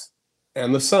Bucks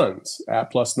and the Suns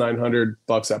at plus 900,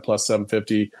 Bucks at plus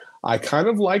 750. I kind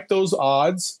of like those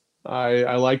odds.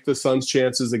 I like the Suns'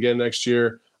 chances again next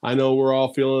year. I know we're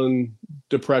all feeling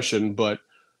depression, but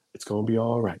it's going to be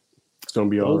all right. It's going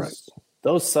to be all right.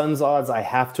 Those Suns odds, I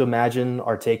have to imagine,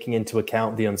 are taking into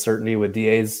account the uncertainty with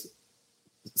DA's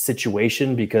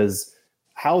situation, because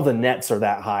how the Nets are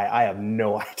that high, I have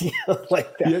no idea.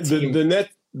 Like that. Yeah,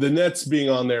 the Nets being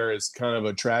on there is kind of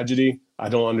a tragedy. I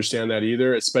don't understand that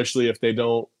either, especially if they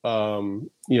don't,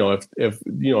 if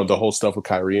the whole stuff with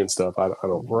Kyrie and stuff. I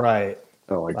don't. Right.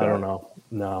 I don't like that. I don't know.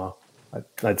 No,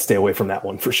 I'd stay away from that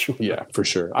one for sure. Yeah, for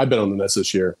sure. I bet on the Nets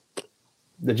this year.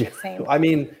 Did you? Same. I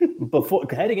mean, before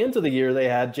heading into the year, they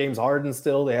had James Harden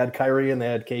still, they had Kyrie, and they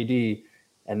had KD,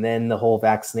 and then the whole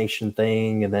vaccination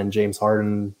thing, and then James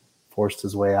Harden forced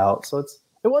his way out. So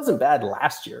it wasn't bad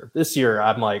last year. This year,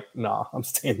 I'm like, nah, I'm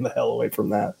staying the hell away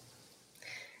from that.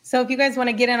 So if you guys want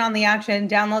to get in on the action,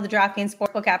 download the DraftKings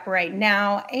Sportsbook app right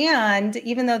now. And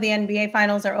even though the NBA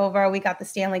finals are over, we got the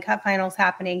Stanley Cup finals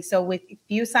happening. So if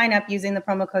you sign up using the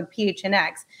promo code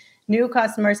PHNX, new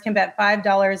customers can bet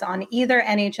 $5 on either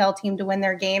NHL team to win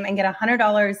their game and get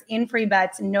 $100 in free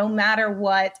bets no matter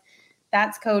what.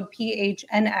 That's code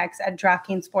PHNX at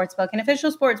DraftKings Sportsbook, an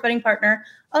official sports betting partner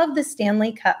of the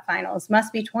Stanley Cup Finals.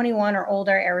 Must be 21 or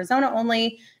older, Arizona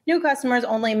only. New customers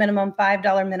only, minimum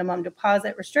 $5 minimum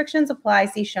deposit. Restrictions apply.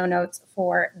 See show notes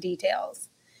for details.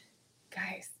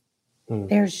 Guys,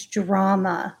 there's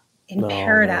drama in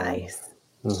paradise.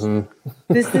 Mm-hmm.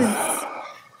 This is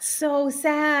so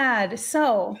sad.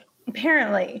 So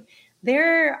apparently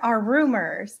there are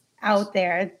rumors out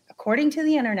there, according to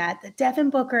the internet, that Devin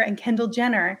Booker and Kendall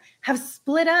Jenner have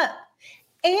split up.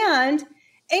 And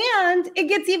it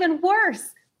gets even worse.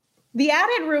 The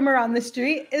added rumor on the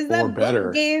street is that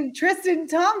Booker gave Tristan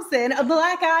Thompson a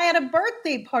black eye at a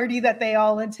birthday party that they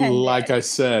all attended. Like I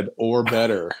said, or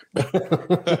better.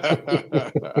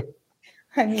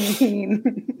 I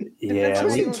mean,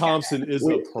 Tristan Thompson is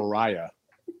a pariah.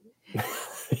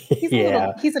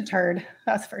 He's a turd,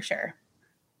 that's for sure.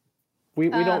 We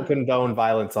don't condone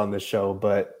violence on this show,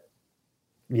 but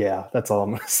yeah, that's all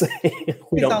I'm going to say.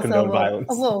 We don't condone violence.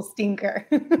 A little stinker.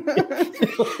 A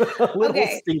little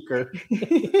stinker.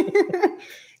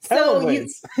 So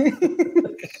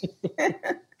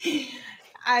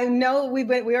I know we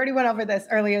already went over this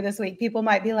earlier this week. People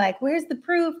might be like, where's the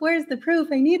proof? Where's the proof?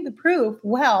 I need the proof.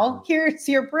 Well, here's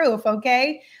your proof,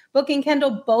 okay? Book and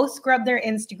Kendall both scrubbed their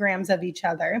Instagrams of each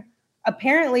other.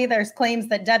 Apparently, there's claims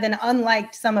that Devin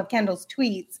unliked some of Kendall's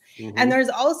tweets. Mm-hmm. And there's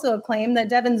also a claim that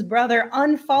Devin's brother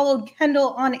unfollowed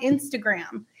Kendall on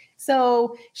Instagram.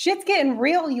 So shit's getting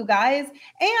real, you guys.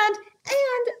 And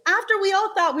after we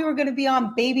all thought we were going to be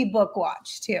on baby book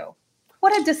watch, too.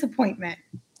 What a disappointment.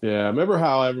 Yeah, remember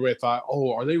how everybody thought,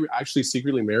 oh, are they actually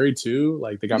secretly married, too?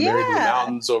 Like they got married in the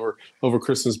mountains over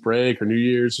Christmas break or New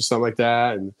Year's or something like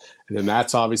that. And then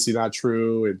that's obviously not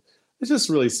true. And it's just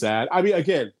really sad. I mean,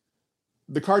 again,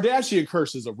 the Kardashian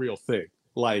curse is a real thing.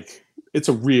 Like, it's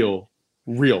a real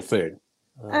thing.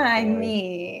 I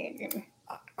mean.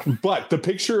 But the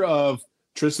picture of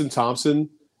Tristan Thompson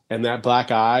and that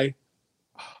black eye,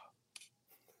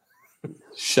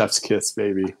 chef's kiss,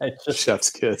 baby. Chef's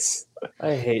kiss.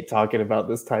 I hate talking about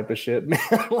this type of shit, man.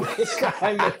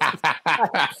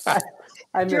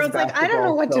 I miss Gerald's like, I don't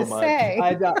know what to say.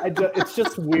 It's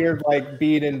just weird, like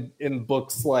being in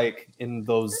books, like in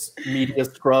those media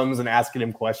scrums and asking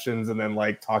him questions and then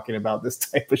like talking about this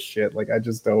type of shit. Like, I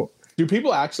just don't. Do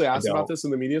people actually ask about this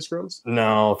in the media scrums?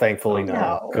 No, thankfully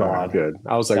no. God, good.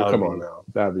 I was like, come on now.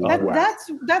 That'd be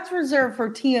that's reserved for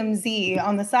TMZ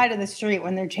on the side of the street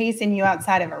when they're chasing you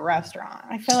outside of a restaurant.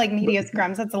 I feel like media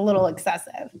scrums, that's a little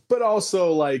excessive. But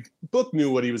also, like, Book knew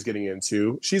what he was getting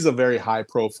into. She's a very high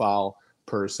profile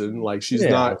person. Like, she's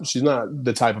not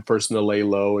the type of person to lay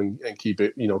low and keep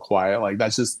it, quiet. Like,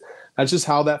 that's just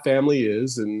how that family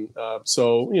is. And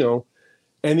so,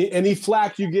 any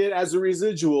flack you get as a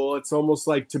residual, it's almost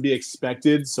like to be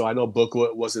expected. So I know Book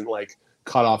wasn't like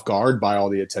caught off guard by all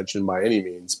the attention by any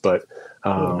means, but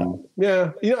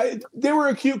they were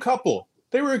a cute couple.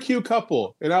 they were a cute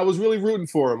couple, and I was really rooting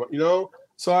for them. You know,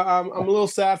 so I'm a little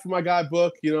sad for my guy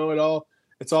Book. You know,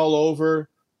 it's all over.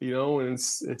 You know, and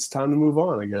it's time to move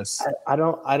on, I guess. I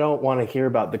don't want to hear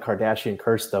about the Kardashian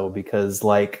curse though, because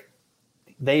like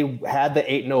they had the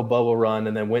 8-0 bubble run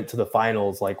and then went to the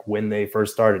finals like when they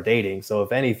first started dating. So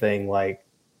if anything, like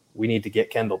we need to get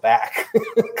Kendall back.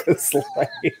 Because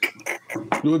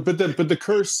but the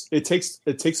curse it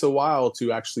takes a while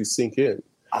to actually sink in.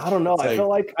 I don't know. I felt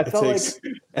like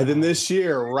and then this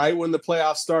year, right when the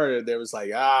playoffs started, there was like,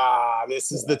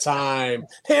 this is the time.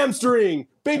 Hamstring,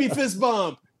 baby fist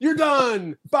bump. You're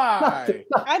done. Bye.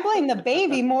 I blame the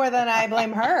baby more than I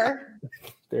blame her.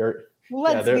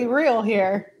 Let's be real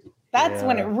here. That's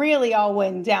when it really all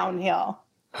went downhill.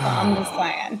 So I'm just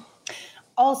saying.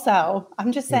 Also,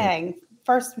 I'm just saying,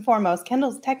 first and foremost,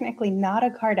 Kendall's technically not a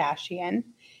Kardashian.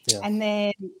 Yeah. And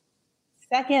then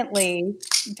secondly,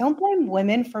 don't blame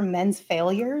women for men's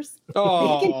failures.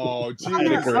 Oh,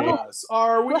 Jesus.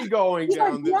 Are we going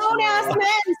down this road? Grown-ass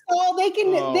men, so they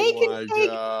can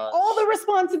take all the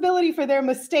responsibility for their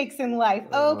mistakes in life,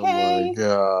 okay? Oh, my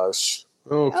gosh.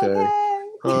 Okay.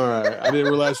 All right. I didn't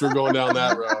realize we were going down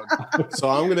that road. So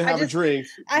I'm going to have a drink.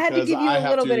 I had to give you a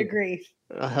little bit of grief.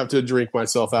 I have to drink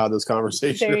myself out of this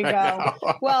conversation. There you go. Now.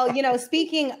 Well,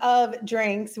 speaking of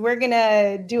drinks, we're going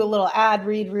to do a little ad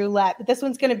read roulette, but this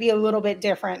one's going to be a little bit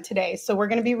different today. So we're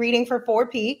going to be reading for 4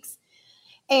 Peaks.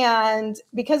 And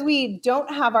because we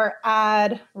don't have our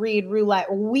ad read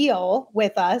roulette wheel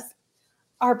with us,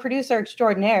 our producer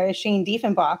extraordinaire, Shane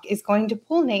Diefenbach, is going to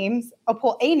pull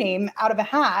a name out of a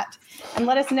hat and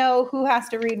let us know who has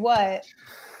to read what.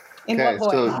 Okay,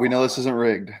 so we know this isn't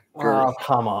rigged. Oh,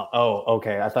 come on. Oh,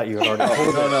 okay. I thought you had already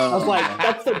pulled it. I was like,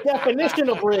 that's the definition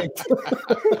of rigged.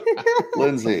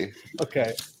 Lindsay.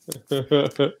 Okay.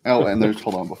 Oh, and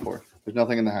hold on before. There's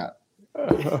nothing in the hat.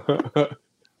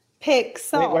 Pick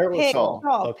Saul. Pick Saul.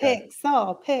 Okay. Pick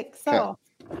Saul. Pick Saul.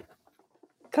 Okay.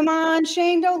 Come on,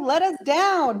 Shane, don't let us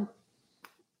down.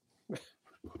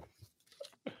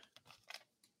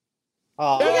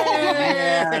 Oh,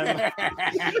 man.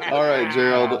 All right,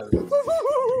 Gerald.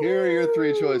 Here are your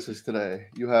 3 choices today.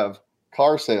 You have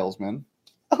car salesman.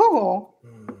 Oh.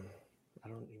 I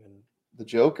don't even. The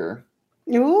Joker.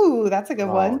 Ooh, that's a good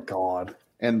one. Oh, God.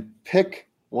 And pick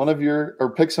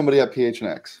pick somebody at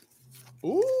PHNX.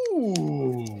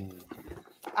 Ooh.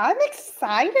 I'm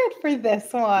excited for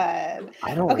this one.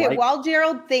 I don't. Okay, while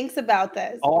Gerald thinks about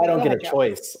this. Oh, I don't get a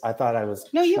choice. I thought I was.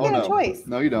 No, you get a choice.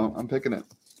 No, you don't. I'm picking it.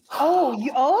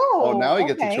 Oh, now you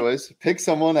get the choice. Pick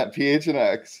someone at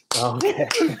PHNX. Okay.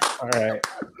 All right.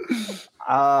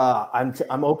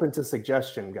 I'm open to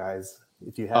suggestion, guys.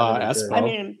 If you have, I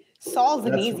mean, Saul's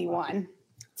an easy one.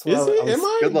 Is he? Am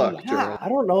I? Good luck, Gerald. I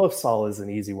don't know if Saul is an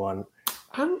easy one.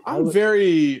 I'm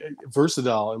very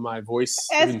versatile in my voice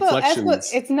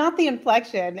inflections. It's not the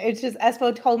inflection. It's just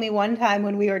Espo told me one time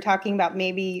when we were talking about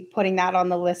maybe putting that on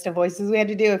the list of voices we had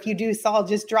to do. If you do Saul,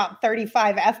 just drop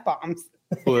 35 F-bombs.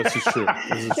 Well, this is true.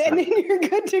 And then you're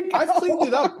good to go. I've cleaned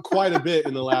it up quite a bit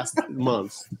in the last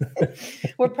month.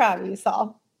 We're proud of you,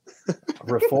 Saul.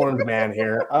 Reformed man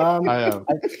here. I am.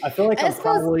 I feel like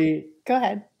Go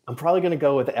ahead. I'm probably going to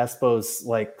go with Espo's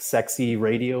like sexy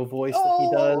radio voice that he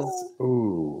does.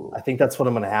 Ooh. I think that's what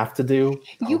I'm going to have to do.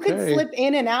 You could slip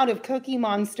in and out of Cookie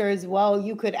Monster as well.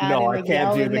 You could add I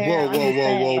can't do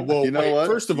that. Whoa. You know what?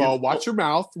 First of all, watch your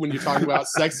mouth when you're talking about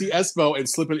sexy Espo and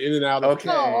slipping in and out of Cookie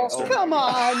Monster. Come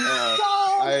on.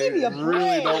 I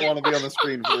really don't want to be on the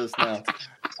screen for this now.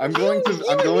 I'm going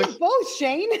both,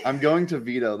 Shane. I'm going to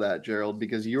veto that, Gerald,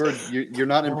 because you're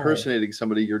not impersonating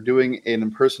somebody. You're doing an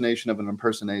impersonation of an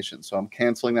impersonation. So I'm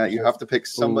canceling that. You have to pick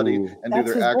somebody and do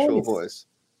their actual voice.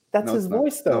 That's his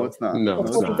voice, though. No, it's not. No,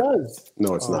 that's what he does.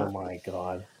 No, it's not. Oh my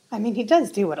God. I mean, he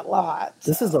does do it a lot.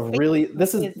 This is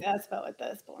Espo at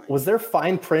this point. Was there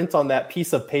fine print on that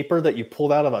piece of paper that you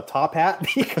pulled out of a top hat?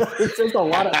 Because there's a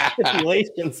lot of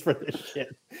stipulations for this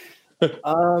shit.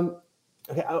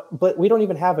 Okay, but we don't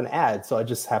even have an ad, so I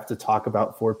just have to talk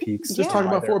about 4 Peaks. Just talk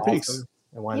about 4 Peaks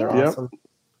and why they're awesome.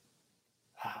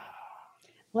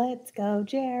 Let's go,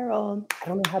 Gerald. I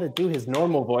don't know how to do his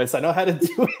normal voice. I know how to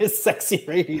do his sexy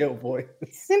radio voice.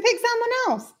 Then pick someone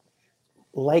else.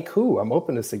 Like who? I'm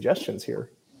open to suggestions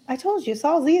here. I told you,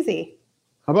 Saul's easy.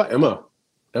 How about Emma?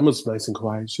 Emma's nice and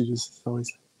quiet. She just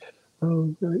always,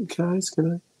 can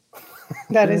I?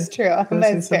 That is true.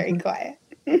 Emma's very quiet.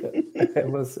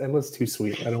 Emma's too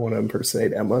sweet. I don't want to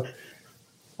impersonate Emma.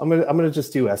 I'm gonna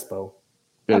just do Espo.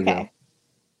 Okay.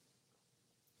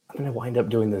 I'm gonna wind up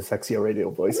doing the sexy radio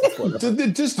voice.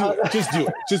 Just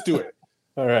do it.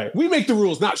 All right. We make the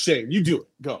rules, not Shane. You do it.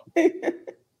 Go.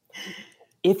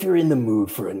 if you're in the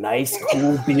mood for a nice,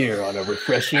 cool beer on a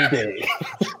refreshing day.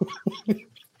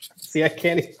 See, I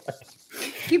can't even.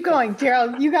 Keep going,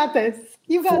 Gerald. You got this.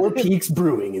 Four Peaks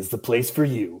Brewing is the place for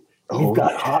you. We've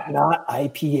got Hop Knot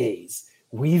IPAs.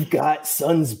 We've got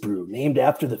Suns Brew, named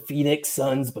after the Phoenix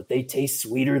Suns, but they taste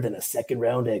sweeter than a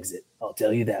second-round exit. I'll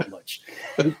tell you that much.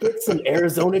 We get some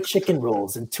Arizona chicken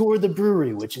rolls and tour the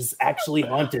brewery, which is actually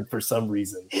haunted for some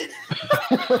reason.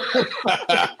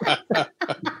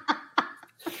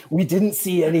 We didn't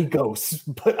see any ghosts,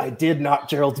 but I did knock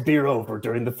Gerald's beer over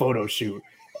during the photo shoot.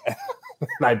 And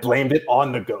I blamed it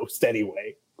on the ghost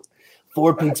anyway.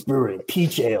 Four Peaks Brewing,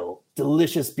 peach ale,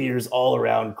 delicious beers all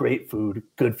around, great food,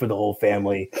 good for the whole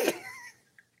family.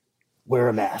 Wear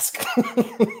a mask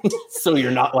so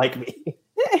you're not like me.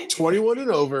 21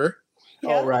 and over. Yeah.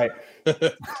 All right.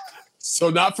 So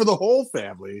not for the whole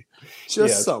family,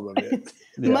 just some of it.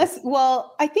 Yeah.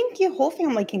 Well, I think your whole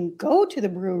family can go to the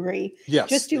brewery. Yes,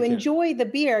 Just to they can. enjoy the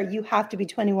beer, you have to be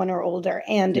 21 or older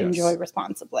and Yes. enjoy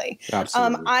responsibly.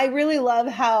 Absolutely. I really love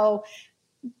how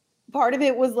part of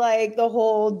it was like the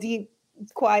whole deep,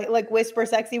 quiet, like whisper,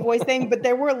 sexy voice thing, but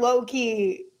there were low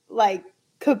key like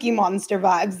Cookie Monster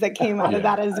vibes that came out of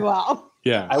that as well.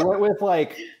 Yeah. I went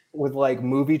with like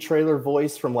movie trailer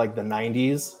voice from like the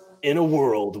 90s, in a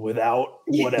world without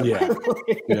whatever. Yeah.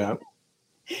 Yeah.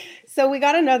 So we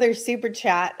got another super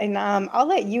chat, and I'll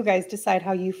let you guys decide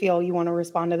how you feel you want to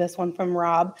respond to this one from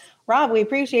Rob. Rob, we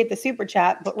appreciate the super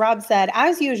chat, but Rob said,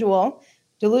 as usual,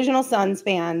 delusional Suns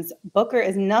fans, Booker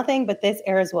is nothing but this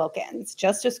era's Wilkins.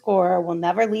 Just a scorer, will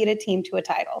never lead a team to a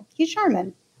title. He's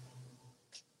Charmin.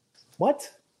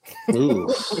 What? Ooh.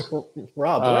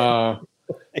 Rob,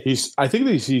 I think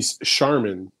that he's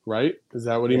Charmin, right? Is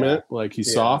that what he meant? Like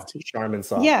he's soft? Charmin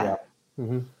soft. Yeah.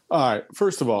 Mm-hmm. All right.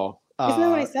 First of all, Isn't that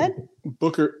what I said?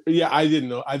 Booker. Yeah, I didn't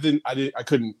know. I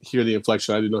couldn't hear the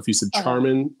inflection. I didn't know if he said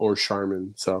Charmin or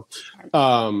Charmin. So,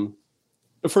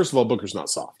 first of all, Booker's not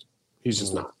soft. He's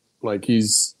just not. Like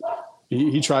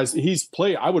he tries. He's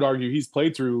played. I would argue he's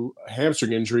played through a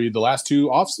hamstring injury the last two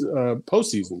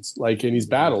postseasons. Like, and he's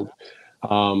battled.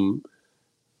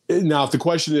 Now, if the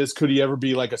question is, could he ever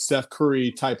be like a Steph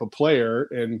Curry type of player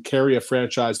and carry a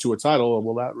franchise to a title?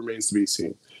 Well, that remains to be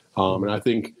seen. And I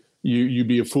think you'd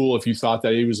be a fool if you thought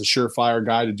that he was a surefire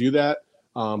guy to do that.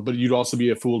 But you'd also be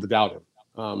a fool to doubt him.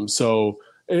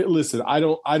 Listen, I'm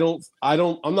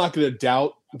not going to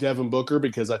doubt Devin Booker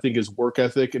because I think his work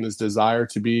ethic and his desire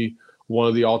to be one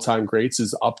of the all-time greats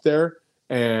is up there.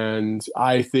 And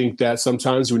I think that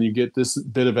sometimes when you get this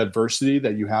bit of adversity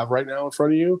that you have right now in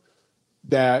front of you,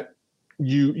 that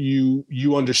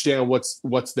you understand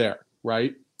what's there,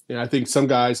 right? And I think some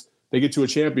guys, they get to a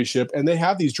championship and they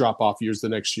have these drop-off years the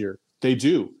next year. They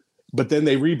do. But then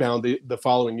they rebound the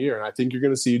following year. And I think you're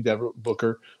going to see Devin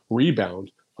Booker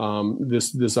rebound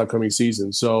this upcoming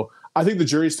season. So I think the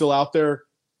jury's still out there.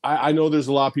 I know there's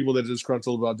a lot of people that are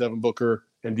disgruntled about Devin Booker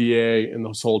and DA and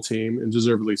this whole team, and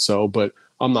deservedly so, but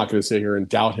I'm not going to sit here and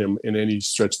doubt him in any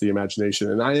stretch of the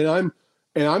imagination.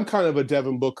 And I'm kind of a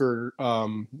Devin Booker,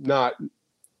 not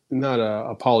a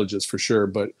apologist for sure,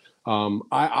 but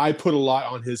I put a lot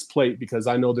on his plate because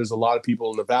I know there's a lot of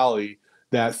people in the Valley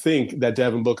that think that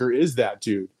Devin Booker is that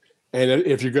dude. And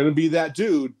if you're going to be that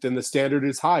dude, then the standard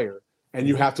is higher and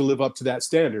you have to live up to that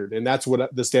standard. And that's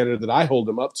what the standard that I hold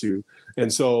him up to.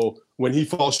 And so when he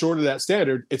falls short of that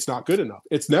standard, it's not good enough.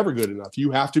 It's never good enough.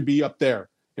 You have to be up there.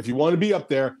 If you want to be up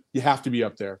there, you have to be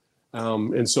up there.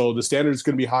 And so the standard is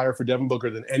going to be higher for Devin Booker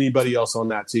than anybody else on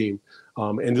that team,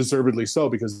 and deservedly so,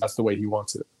 because that's the way he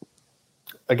wants it.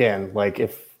 Again, like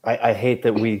I hate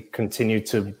that we continue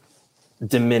to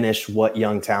diminish what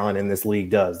young talent in this league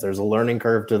does. There's a learning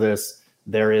curve to this.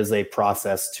 There is a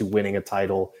process to winning a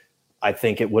title. I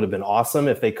think it would have been awesome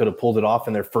if they could have pulled it off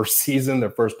in their first season, their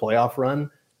first playoff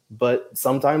run. But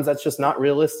sometimes that's just not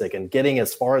realistic. And getting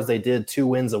as far as they did, 2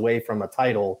 wins away from a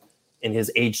title in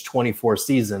his age 24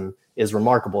 season is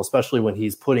remarkable, especially when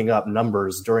he's putting up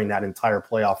numbers during that entire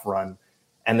playoff run.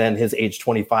 And then his age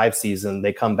 25 season,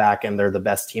 they come back and they're the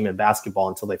best team in basketball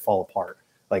until they fall apart.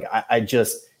 Like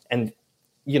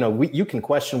you can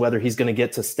question whether he's going to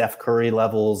get to Steph Curry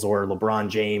levels or LeBron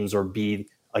James or be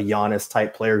a Giannis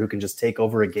type player who can just take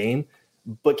over a game.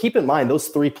 But keep in mind, those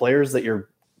 3 players that you're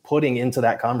putting into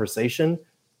that conversation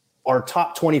are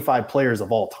top 25 players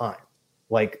of all time.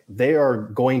 Like, they are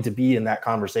going to be in that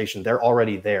conversation. They're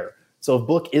already there. So if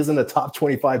Book isn't a top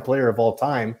 25 player of all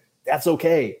time, that's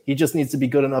okay. He just needs to be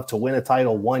good enough to win a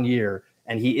title one year.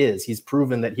 And he is. He's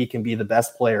proven that he can be the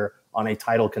best player on a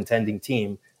title contending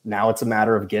team. Now it's a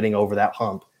matter of getting over that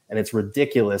hump. And it's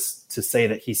ridiculous to say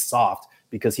that he's soft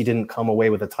because he didn't come away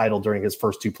with a title during his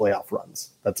first 2 playoff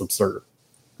runs. That's absurd.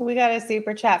 We got a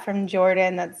super chat from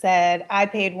Jordan that said, I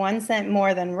paid 1 cent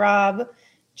more than Rob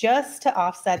just to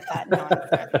offset that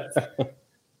nonsense.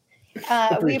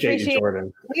 We appreciate you,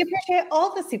 Jordan. We appreciate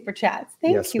all the super chats.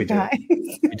 Thank you, guys.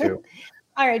 We do.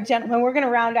 All right, gentlemen, we're going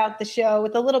to round out the show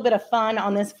with a little bit of fun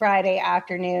on this Friday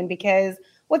afternoon, because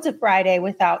what's a Friday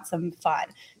without some fun?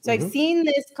 So I've seen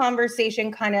this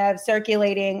conversation kind of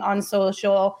circulating on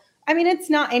social. I mean, it's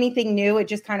not anything new. It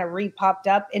just kind of re-popped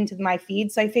up into my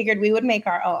feed. So I figured we would make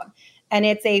our own. And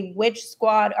it's a which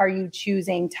squad are you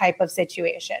choosing type of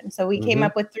situation. So we came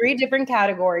up with 3 different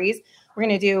categories. We're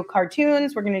going to do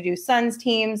cartoons, we're going to do Suns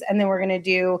teams, and then we're going to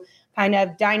do kind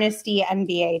of dynasty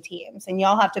NBA teams. And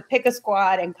y'all have to pick a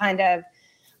squad and kind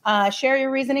of share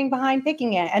your reasoning behind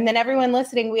picking it. And then everyone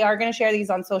listening, we are going to share these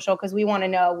on social because we want to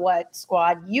know what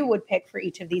squad you would pick for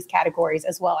each of these categories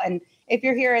as well. And if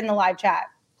you're here in the live chat,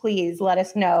 please let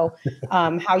us know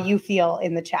how you feel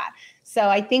in the chat. So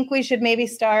I think we should maybe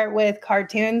start with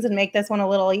cartoons and make this one a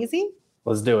little easy.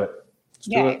 Let's do it.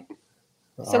 Okay.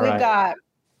 So we've got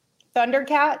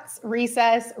Thundercats,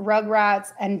 Recess,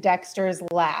 Rugrats, and Dexter's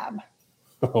Lab.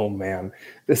 Oh man,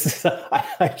 this is.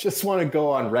 I just want to go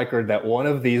on record that one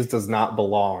of these does not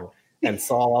belong. And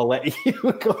Saul, I'll let you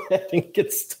go ahead and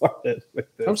get started with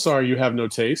this. I'm sorry, you have no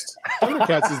taste.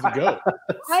 Thundercats is the GOAT.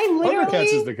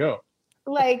 Thundercats is the GOAT.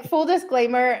 Like, full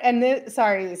disclaimer, and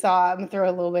sorry, Saul, I'm gonna throw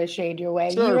a little bit of shade your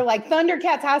way. Sure. You were like,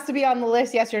 Thundercats has to be on the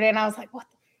list yesterday, and I was like, what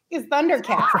the f- is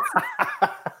Thundercats?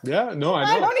 Yeah, no, I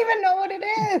know. I don't even know what it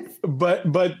is. But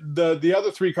the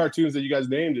other 3 cartoons that you guys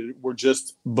named were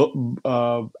just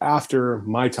after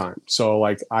my time. So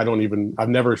like I've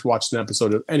never watched an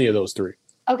episode of any of those 3.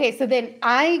 Okay, so then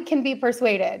I can be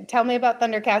persuaded. Tell me about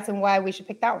Thundercats and why we should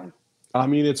pick that one. I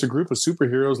mean, it's a group of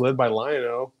superheroes led by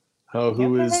Lion-O,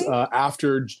 who is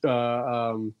after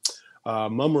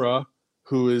Mumra,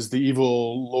 who is the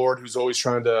evil lord who's always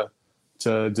trying to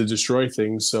destroy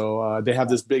things. So they have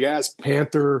this big ass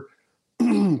Panther.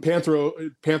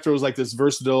 Panther is like this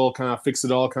versatile kind of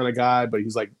fix-it-all kind of guy, but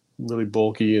he's like really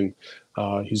bulky and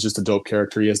he's just a dope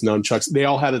character. He has nunchucks. They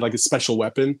all had like a special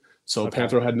weapon. So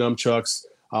Panther had nunchucks.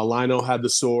 Lion-O had the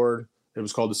sword. It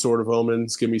was called the Sword of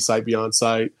Omens. Give me sight beyond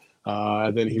sight.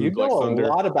 And then he would like thunder, a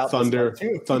lot about thunder.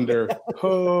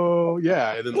 Oh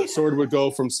yeah. And then the sword would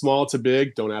go from small to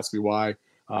big. Don't ask me why.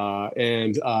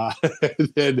 And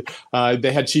then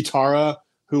they had Chitara,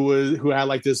 who had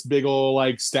like this big old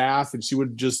like staff, and she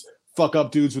would just fuck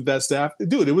up dudes with that staff.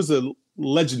 Dude, it was a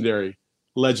legendary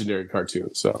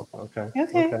cartoon. So okay.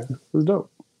 It was dope.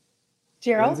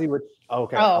 Gerald? Lindsay,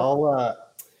 I'll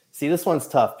see, this one's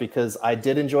tough because I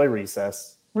did enjoy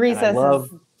Recess. Recess is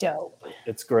dope.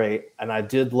 It's great. And I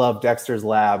did love Dexter's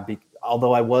Lab,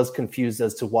 although I was confused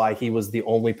as to why he was the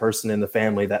only person in the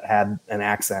family that had an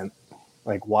accent.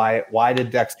 Like, why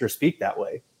did Dexter speak that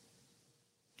way?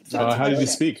 How did he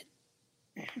speak?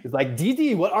 He's like,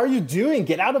 Dee, what are you doing?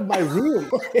 Get out of my room.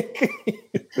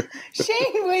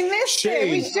 Shane, we missed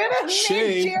it. We should have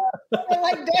made Gerald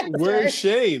like Dexter. Where's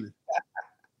Shane?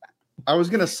 I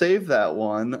was gonna save that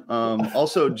one.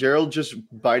 Also, Gerald just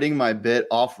biting my bit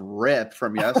off rip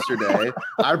from yesterday.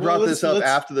 I brought this up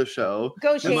after the show.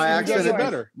 Go, Shane. My accent is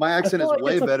better. My accent is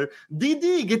way better.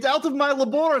 Dee, get out of my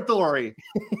laboratory.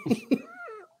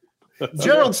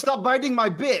 Gerald, stop biting my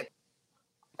bit.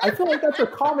 I feel like that's a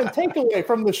common takeaway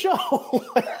from the show.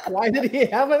 Why did he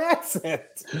have an accent?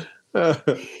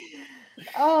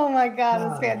 Oh my God,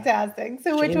 that's fantastic.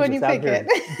 So which one you picking?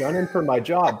 Gunning for my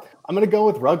job. I'm gonna go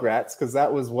with Rugrats because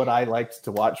that was what I liked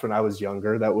to watch when I was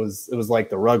younger. It was like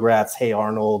the Rugrats, Hey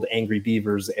Arnold, Angry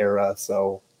Beavers era.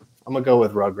 So I'm gonna go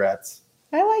with Rugrats.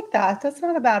 I like that. That's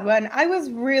not a bad one. I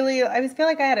feel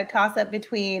like I had a toss up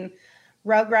between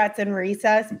Rugrats and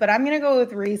Recess, but I'm gonna go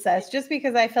with Recess just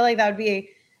because I feel like that would be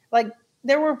like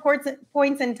there were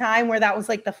points in time where that was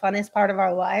like the funnest part of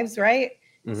our lives, right?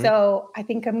 Mm-hmm. So I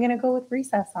think I'm going to go with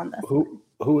Recess on this.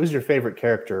 Who is your favorite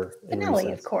character?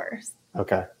 Finale, of course.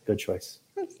 Okay, good choice.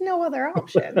 There's no other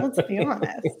option. Let's be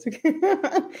honest.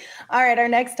 All right, our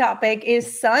next topic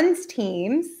is Suns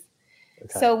teams.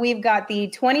 Okay. So we've got the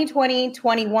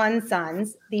 2020-21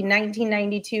 Suns, the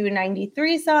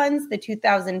 1992-93 Suns, the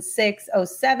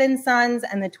 2006-07 Suns,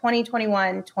 and the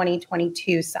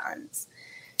 2021-2022 Suns.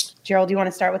 Gerald, do you want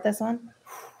to start with this one?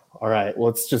 All right,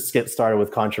 let's just get started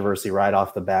with controversy right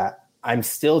off the bat. I'm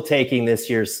still taking this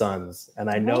year's Suns, and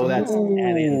I know that's an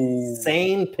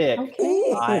insane pick.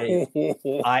 Okay.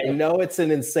 I know it's an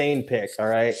insane pick, all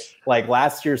right? Like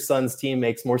last year's Suns team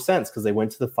makes more sense because they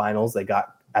went to the finals. They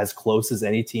got as close as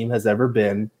any team has ever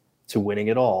been to winning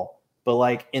it all. But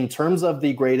like in terms of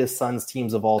the greatest Suns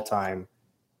teams of all time,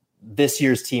 this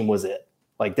year's team was it.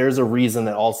 Like, there's a reason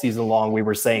that all season long we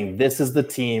were saying this is the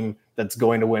team that's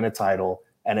going to win a title,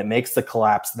 and it makes the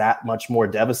collapse that much more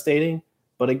devastating.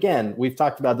 But again, we've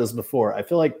talked about this before. I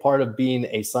feel like part of being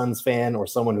a Suns fan or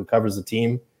someone who covers a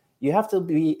team, you have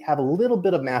to have a little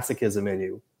bit of masochism in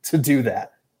you to do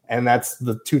that. And that's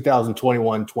the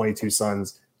 2021-22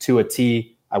 Suns to a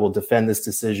T. I will defend this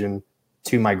decision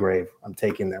to my grave. I'm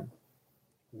taking them.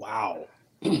 Wow.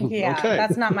 Yeah, okay.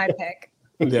 That's not my pick.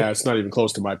 Yeah, it's not even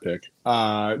close to my pick.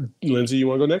 Lindsay, you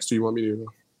want to go next, or you want me to?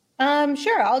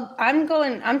 Sure.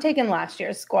 I'm taking last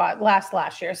year's squad. So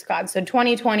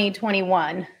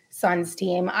 2020-21 Suns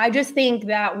team. I just think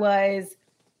that was,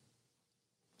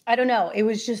 I don't know. It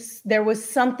was just, there was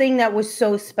something that was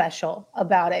so special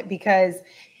about it, because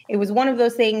it was one of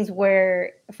those things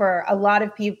where for a lot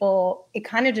of people, it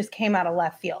kind of just came out of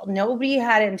left field. Nobody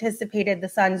had anticipated the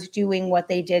Suns doing what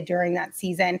they did during that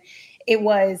season. It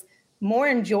was more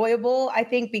enjoyable, I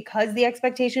think, because the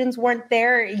expectations weren't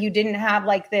there. You didn't have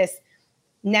like this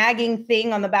nagging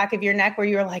thing on the back of your neck where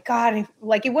you were like, God,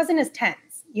 like, it wasn't as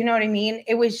tense. You know what I mean?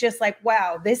 It was just like,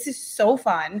 wow, this is so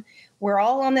fun. We're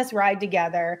all on this ride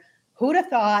together. Who'd have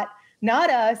thought?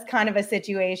 Not us kind of a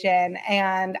situation.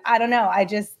 And I don't know. I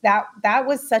just, that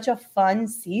was such a fun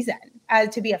season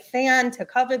to be a fan, to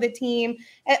cover the team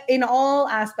in all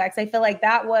aspects. I feel like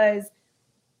that was,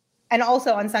 and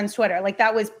also on Suns Twitter, like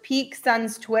that was peak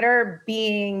Suns Twitter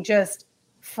being just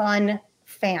fun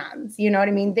fans. You know what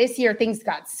I mean? This year things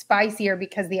got spicier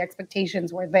because the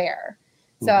expectations were there.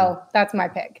 So that's my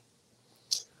pick.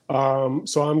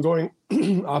 So I'm going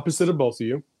opposite of both of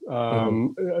you.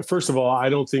 First of all, I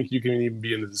don't think you can even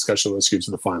be in the discussion on Scoots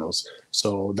to the finals.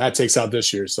 So that takes out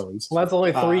this year's Suns. Well, that's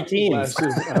only 3 teams.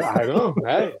 I know.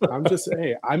 Hey,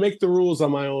 I make the rules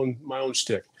on my own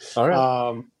shtick. All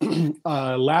right.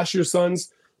 Last year's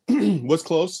Suns was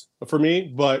close for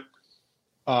me, but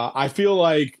I feel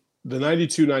like the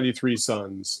 92-93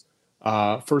 Suns,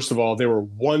 first of all, they were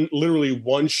literally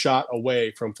one shot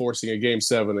away from forcing a Game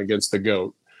 7 against the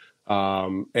GOAT.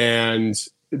 And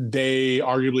they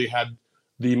arguably had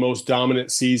the most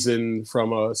dominant season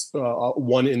from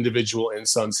one individual in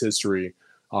Suns history,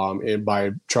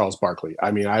 by Charles Barkley.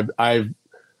 I mean,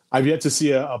 I've yet to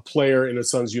see a player in a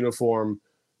Suns uniform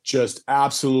just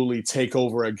absolutely take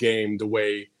over a game the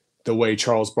way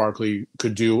Charles Barkley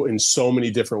could do in so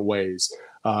many different ways.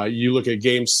 You look at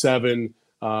Game 7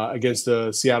 against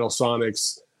the Seattle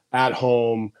Sonics at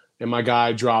home, and my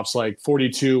guy drops like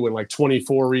 42 and like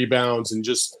 24 rebounds and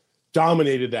just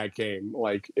dominated that game.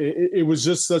 Like it was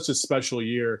just such a special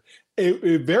year.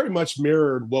 It very much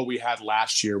mirrored what we had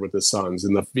last year with the Suns,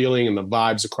 and the feeling and the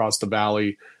vibes across the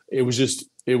valley. It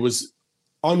was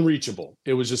unreachable.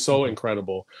 It was just so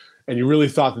incredible. And you really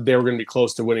thought that they were going to be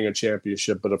close to winning a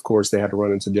championship, but of course they had to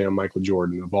run into damn Michael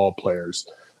Jordan of all players.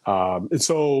 And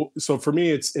so for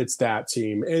me, it's that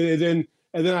team.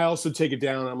 And then I also take it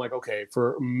down. I'm like, okay,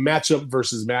 for matchup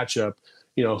versus matchup,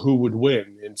 who would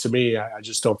win? And to me, I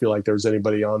just don't feel like there was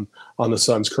anybody on the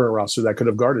Suns' current roster that could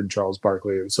have guarded Charles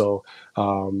Barkley. And so,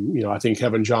 I think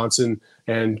Kevin Johnson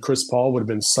and Chris Paul would have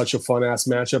been such a fun-ass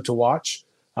matchup to watch.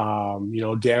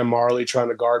 Dan Marley trying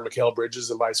to guard Mikal Bridges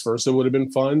and vice versa would have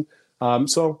been fun.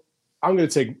 So I'm going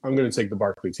to take the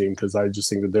Barkley team because I just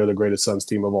think that they're the greatest Suns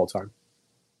team of all time.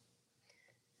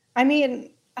 I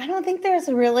mean, I don't think there's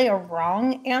really a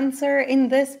wrong answer in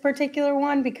this particular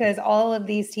one, because all of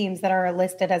these teams that are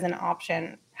listed as an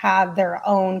option have their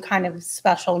own kind of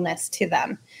specialness to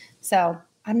them. So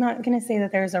I'm not going to say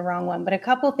that there's a wrong one, but a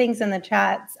couple things in the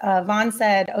chats. Vaughn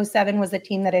said 07 was the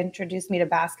team that introduced me to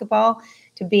basketball,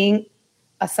 to being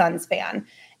a Suns fan.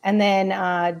 And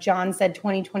then John said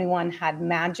 2021 had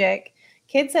Magic.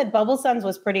 Kid said Bubble Suns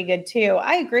was pretty good too.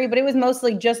 I agree, but it was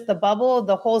mostly just the bubble.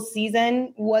 The whole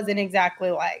season wasn't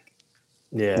exactly like.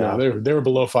 Yeah, no, they were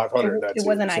below 500. It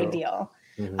wasn't ideal.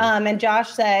 Mm-hmm. And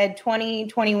Josh said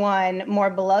 2021 more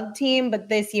beloved team, but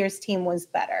this year's team was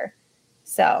better.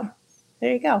 So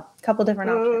there you go. A couple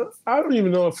different options. I don't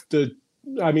even know if the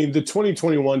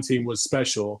 2021 team was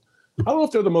special. I don't know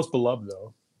if they're the most beloved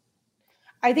though.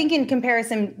 I think in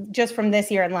comparison, just from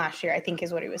this year and last year, I think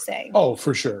is what he was saying. Oh,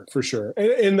 for sure.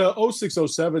 And the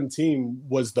 06-07 team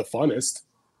was the funnest.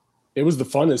 It was the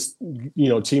funnest,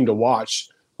 team to watch.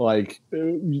 Like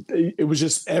it was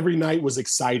just every night was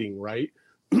exciting, right?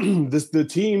 The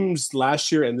teams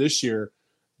last year and this year,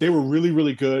 they were really,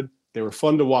 really good. They were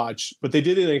fun to watch, but they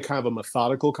did it in kind of a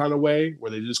methodical kind of way where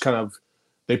they just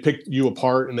they picked you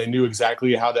apart and they knew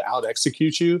exactly how to out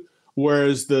execute you.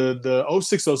 Whereas the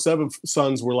 06-07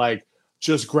 Suns were like,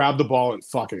 just grab the ball and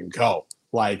fucking go.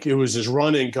 Like it was just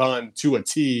run and gun to a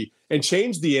T, and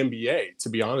changed the NBA, to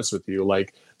be honest with you.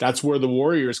 Like, that's where the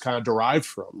Warriors kind of derived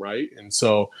from, right? And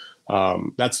so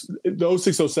that's those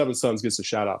 06-07 Suns gets a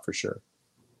shout out for sure.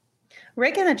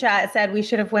 Rick in the chat said we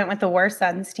should have went with the worst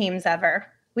Suns teams ever.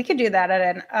 We could do that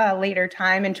at a later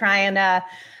time and try and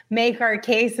make our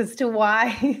case as to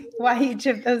why each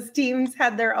of those teams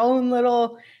had their own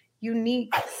little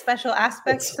unique special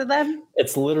aspects to them.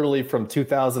 It's literally from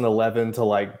 2011 to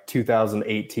like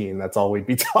 2018. That's all we'd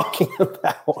be talking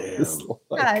about.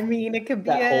 Like, I mean, it could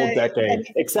be that whole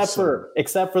decade, except for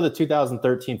the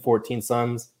 2013-14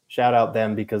 Suns. Shout out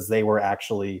them because they were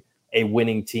actually a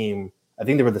winning team. I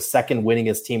think they were the second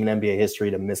winningest team in NBA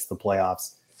history to miss the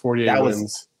playoffs. 48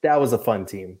 wins. That was a fun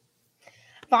team.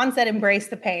 Vaughn said, embrace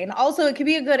the pain. Also, it could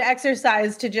be a good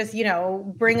exercise to just,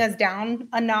 bring us down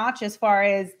a notch as far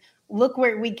as look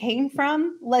where we came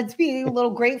from. Let's be a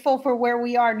little grateful for where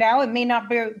we are now. It may not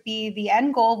be the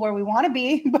end goal where we want to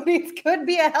be, but it could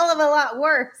be a hell of a lot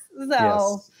worse.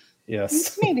 So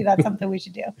yes. Maybe that's something we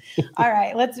should do. All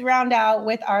right, let's round out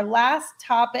with our last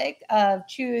topic of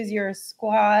choose your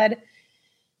squad.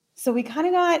 So we kind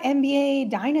of got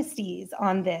NBA dynasties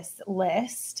on this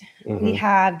list. Mm-hmm. We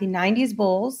have the 90s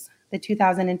Bulls, the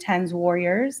 2010s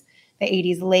Warriors, the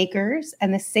 80s Lakers,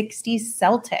 and the 60s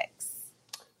Celtics.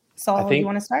 So you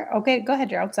want to start? Okay, go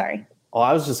ahead, Gerald. Sorry. Oh,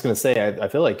 I was just going to say, I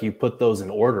feel like you put those in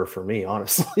order for me,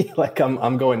 honestly. Like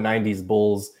I'm going 90s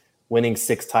Bulls. Winning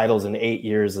 6 titles in 8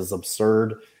 years is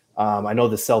absurd. I know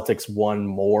the Celtics won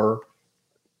more,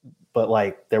 but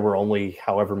like there were only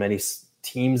however many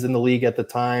teams in the league at the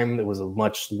time. It was a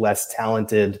much less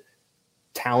talent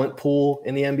pool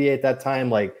in the NBA at that time.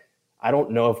 Like, I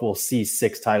don't know if we'll see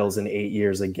 6 titles in 8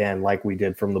 years again, like we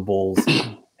did from the Bulls.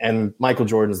 And Michael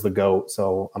Jordan's the GOAT,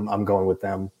 so I'm going with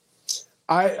them.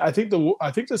 I think the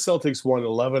Celtics won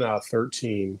 11 out of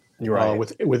 13. You're right.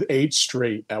 With 8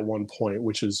 straight at one point,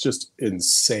 which is just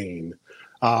insane.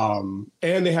 And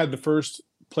they had the first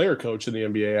player coach in the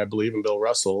NBA, I believe, in Bill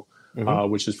Russell,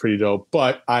 which is pretty dope.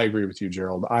 But I agree with you,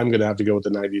 Gerald. I'm going to have to go with the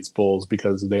 90s Bulls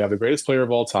because they have the greatest player of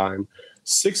all time.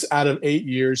 6 out of 8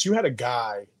 years. You had a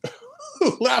guy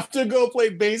who left to go play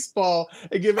baseball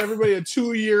and give everybody a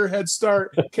 2-year head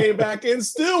start, came back and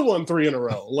still won 3 in a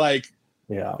row. Like,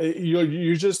 yeah,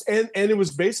 you just and it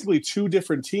was basically 2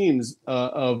 different teams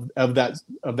of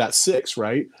that 6,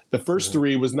 right? The first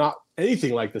 3 was not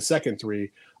anything like the second 3,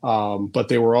 but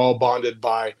they were all bonded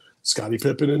by Scottie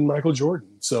Pippen and Michael Jordan.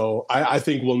 So I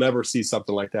think we'll never see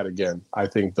something like that again. I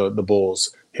think the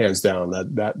Bulls, hands down,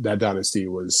 that dynasty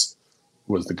was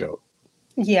the GOAT.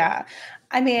 Yeah,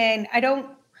 I mean, I don't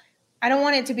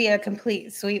want it to be a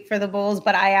complete sweep for the Bulls,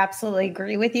 but I absolutely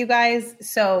agree with you guys.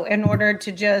 So in order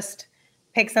to just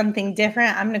pick something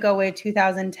different, I'm going to go with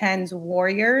 2010's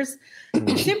Warriors,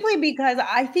 simply because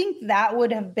I think that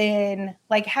would have been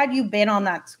like, had you been on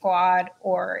that squad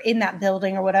or in that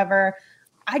building or whatever,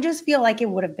 I just feel like it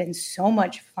would have been so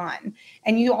much fun.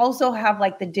 And you also have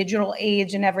like the digital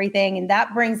age and everything, and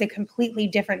that brings a completely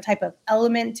different type of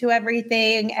element to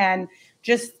everything. And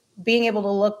just being able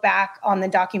to look back on the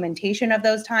documentation of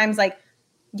those times, like,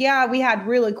 yeah, we had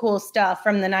really cool stuff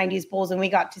from the 90s Bulls, and we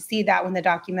got to see that when the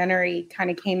documentary kind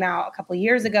of came out a couple of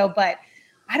years ago. But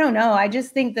I don't know. I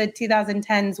just think the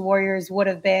 2010s Warriors would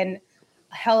have been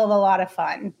a hell of a lot of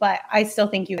fun. But I still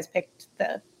think you guys picked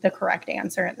the correct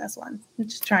answer in this one. I'm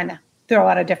just trying to throw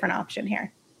out a different option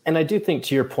here. And I do think,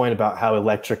 to your point about how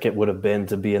electric it would have been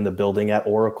to be in the building at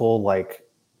Oracle, like,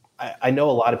 I know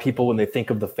a lot of people, when they think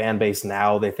of the fan base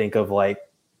now, they think of like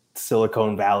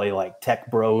Silicon Valley, like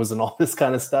tech bros and all this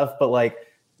kind of stuff. But like,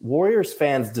 Warriors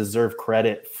fans deserve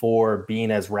credit for being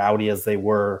as rowdy as they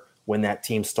were when that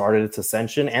team started its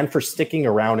ascension, and for sticking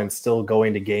around and still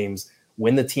going to games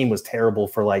when the team was terrible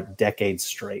for like decades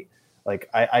straight.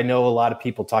 Like, I know a lot of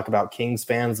people talk about Kings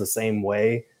fans the same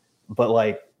way, but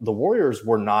like the Warriors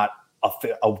were not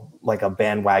a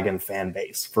bandwagon fan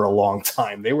base for a long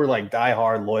time. They were like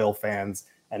diehard loyal fans.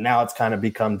 And now it's kind of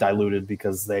become diluted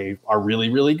because they are really,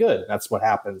 really good. That's what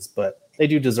happens. But they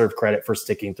do deserve credit for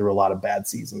sticking through a lot of bad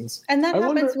seasons. And that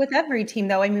happens with every team,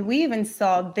 though. I mean, we even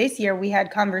saw this year, we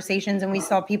had conversations and we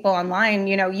saw people online,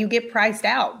 you get priced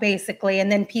out, basically.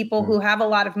 And then people who have a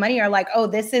lot of money are like, oh,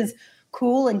 this is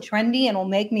cool and trendy and will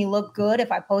make me look good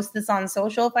if I post this on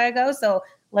social if I go. So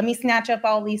let me snatch up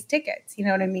all these tickets. You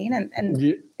know what I mean?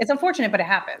 And it's unfortunate, but it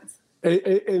happens.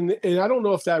 And I don't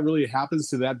know if that really happens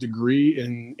to that degree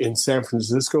in San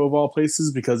Francisco of all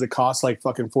places, because it costs like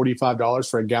fucking $45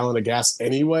 for a gallon of gas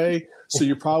anyway. So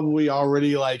you're probably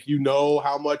already like,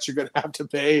 how much you're going to have to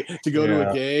pay to go to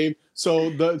a game. So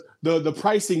the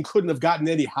pricing couldn't have gotten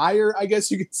any higher, I guess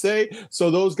you could say.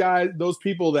 So those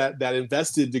people that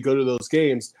invested to go to those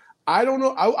games, I don't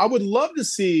know. I would love to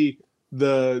see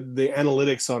the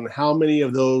analytics on how many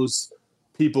of those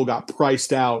people got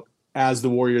priced out as the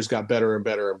Warriors got better and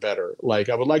better and better. Like,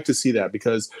 I would like to see that,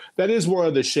 because that is one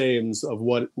of the shames of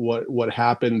what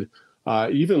happened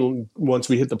even once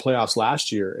we hit the playoffs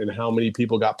last year, and how many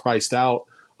people got priced out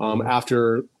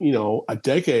after, a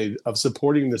decade of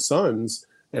supporting the Suns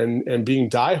and being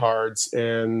diehards,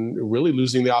 and really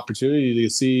losing the opportunity to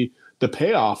see the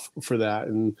payoff for that.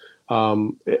 And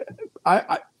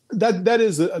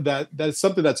that's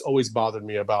something that's always bothered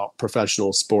me about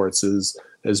professional sports is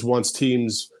once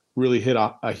teams really hit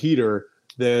a heater,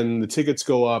 then the tickets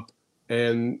go up.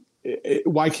 And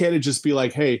why can't it just be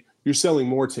like, hey, you're selling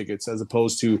more tickets, as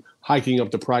opposed to hiking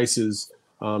up the prices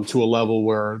to a level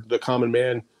where the common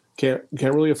man can't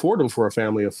really afford them for a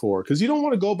family of four? Because you don't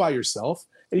want to go by yourself,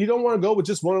 and you don't want to go with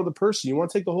just one other person. You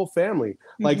want to take the whole family.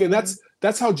 Like, and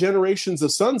that's how generations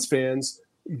of Suns fans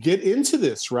get into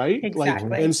this, right? Exactly.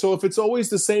 Like, and so if it's always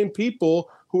the same people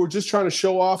who are just trying to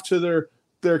show off to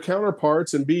their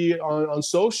counterparts and be on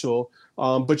social,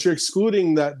 but you're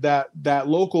excluding that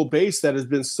local base that has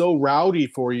been so rowdy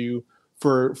for you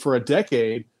for a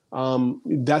decade.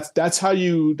 That's how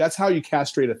you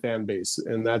castrate a fan base,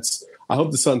 and I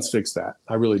hope the Suns fix that.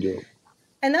 I really do.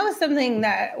 And that was something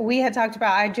that we had talked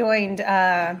about. I joined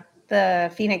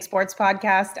the Phoenix Sports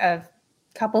Podcast a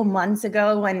couple months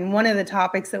ago, when one of the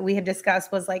topics that we had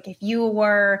discussed was like, if you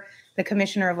were the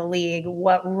commissioner of a league,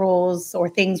 what rules or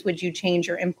things would you change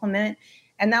or implement?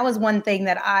 And that was one thing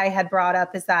that I had brought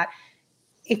up, is that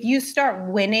if you start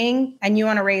winning and you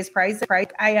want to raise price,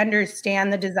 I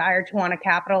understand the desire to want to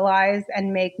capitalize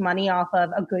and make money off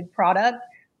of a good product,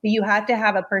 but you have to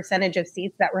have a percentage of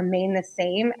seats that remain the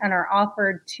same and are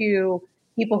offered to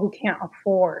people who can't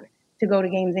afford to go to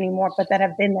games anymore, but that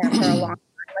have been there for a long time.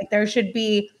 Like, there should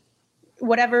be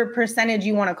whatever percentage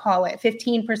you want to call it,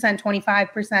 15%,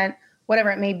 25%, whatever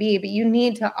it may be, but you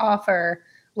need to offer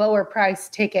lower price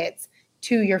tickets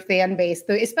to your fan base,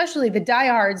 especially the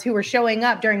diehards who were showing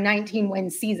up during 19-win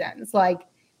seasons. Like,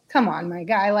 come on, my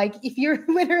guy. Like, if you're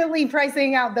literally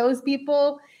pricing out those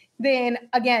people, then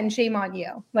again, shame on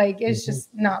you. Like, it's just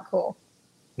not cool.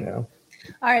 Yeah. All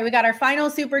right, we got our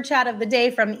final super chat of the day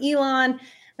from Elon.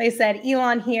 They said,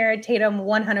 Elon here, Tatum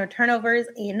 100 turnovers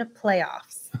in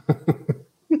playoffs.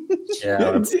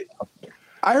 Yeah.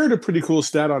 I heard a pretty cool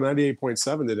stat on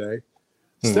 98.7 today.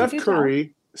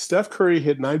 Steph Curry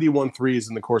hit 91 threes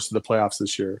in the course of the playoffs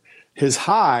this year. His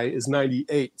high is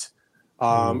 98.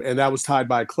 And that was tied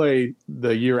by Klay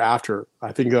the year after,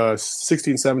 I think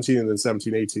 16-17 and then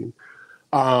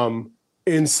 17-18.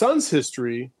 In Suns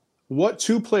history, what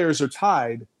two players are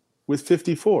tied with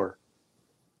 54?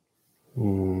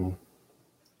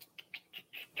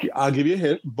 I'll give you a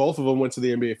hint. Both of them went to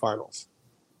the NBA Finals.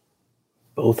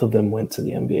 Both of them went to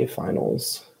the NBA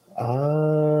Finals.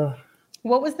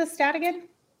 What was the stat again?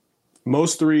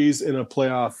 Most threes in a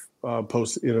playoff in a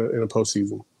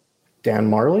postseason. Dan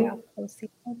Marley?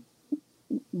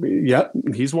 Yep,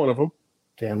 he's one of them.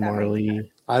 Dan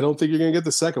Marley. I don't think you're going to get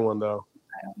the second one, though.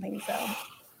 I don't think so.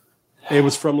 It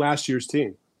was from last year's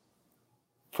team.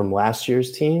 From last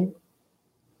year's team?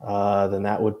 Then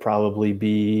that would probably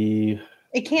be...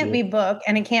 It can't be Book,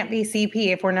 and it can't be CP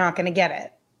if we're not going to get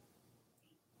it.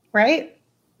 Right?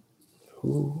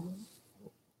 Who?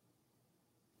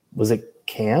 Was it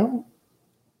Cam?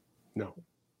 No.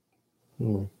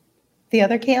 The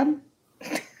other Cam?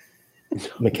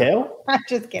 Mikhail? I'm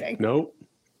just kidding. Nope.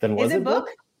 Then was it Book?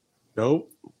 Nope.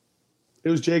 It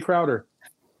was Jay Crowder.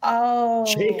 Oh.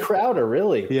 Jay Crowder,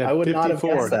 really? Yeah, I would 54. not have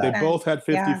guessed that. They both had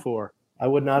 54. I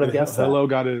would not have guessed that. Hello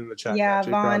got it in the chat. Yeah,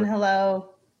 Vaughn,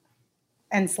 hello.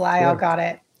 And Sly all got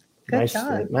it. Good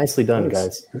job. Nicely done,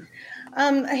 guys.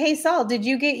 Hey, Saul, did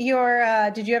you get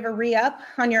your, did you ever re-up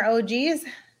on your OGs?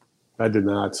 I did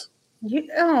not.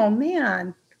 Oh,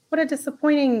 man. What a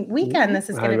disappointing weekend this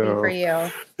is going to be for you.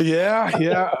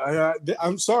 Yeah.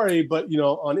 I'm sorry, but,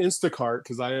 on Instacart,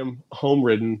 because I am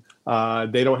home-ridden,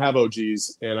 they don't have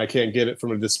OGs, and I can't get it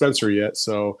from a dispensary yet.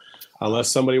 So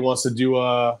unless somebody wants to do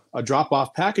a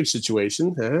drop-off package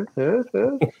situation,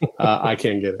 I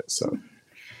can't get it. So.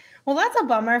 Well, that's a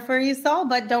bummer for you, Saul,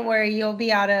 but don't worry. You'll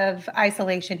be out of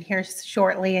isolation here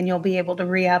shortly, and you'll be able to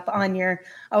re-up on your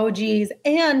OGs.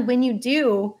 And when you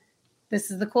do,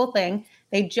 this is the cool thing.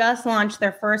 They just launched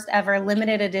their first ever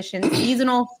limited edition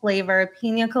seasonal flavor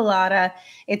pina colada.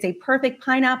 It's a perfect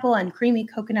pineapple and creamy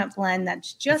coconut blend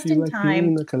that's just in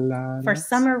time for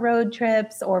summer road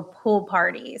trips or pool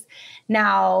parties.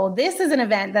 Now, this is an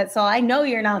event that, Saul, I know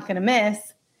you're not going to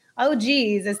miss.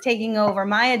 OGs is taking over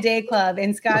Maya Day Club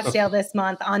in Scottsdale this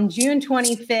month on June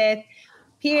 25th.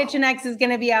 PHNX is going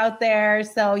to be out there,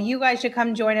 so you guys should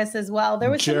come join us as well.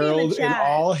 There was Gerald in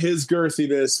all his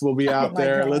girthiness will be out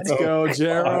there. God. Let's go,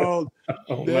 Gerald.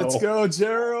 Let's go,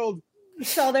 Gerald.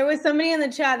 So there was somebody in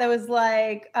the chat that was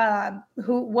like,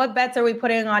 what bets are we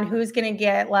putting on who's going to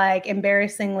get like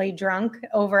embarrassingly drunk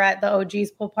over at the OG's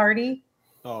pool party?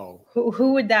 Oh,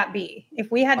 who would that be?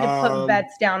 If we had to put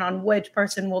bets down on which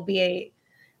person will be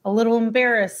a little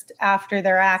embarrassed after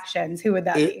their actions, who would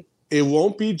that be? It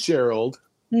won't be Gerald.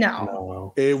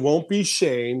 No. It won't be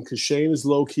Shane, because Shane is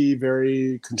low-key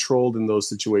very controlled in those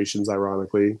situations,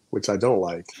 ironically, which I don't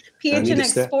like.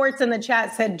 PHNX Sports in the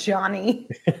chat said Johnny.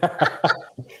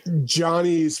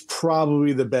 Johnny's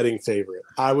probably the betting favorite.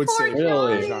 I would say.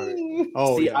 Really? Johnny.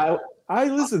 Oh, see, yeah. I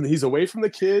listen, he's away from the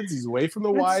kids. He's away from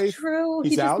the wife. True.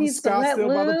 He's out in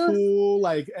Scottsdale by the pool.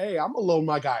 Like, hey, I'm going to load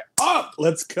my guy up.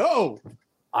 Let's go.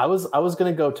 I was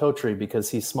going to go Totri because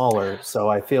he's smaller, so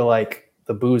I feel like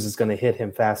the booze is going to hit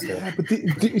him faster. Yeah, but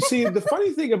you see, the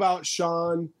funny thing about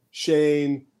Sean,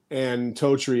 Shane, and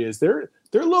Totri is they're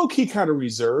low key kind of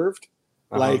reserved.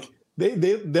 Like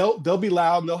they'll be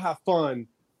loud and they'll have fun,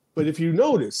 but if you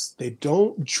notice, they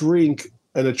don't drink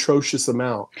an atrocious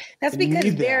amount. That's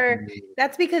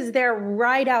because they're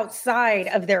right outside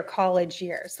of their college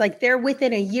years. Like they're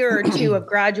within a year or two of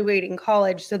graduating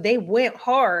college, so they went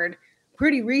hard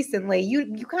pretty recently.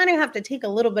 You kind of have to take a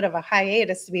little bit of a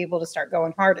hiatus to be able to start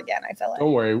going hard again, I feel like.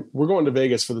 Don't worry. We're going to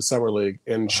Vegas for the Summer League,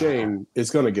 and Shane is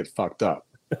going to get fucked up.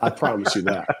 I promise you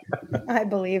that. I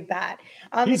believe that.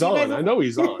 He's on. I know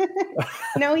he's on.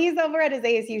 No, he's over at his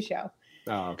ASU show.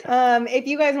 Oh, okay. If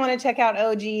you guys want to check out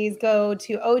OGs, go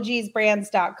to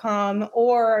ogsbrands.com,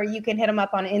 or you can hit them up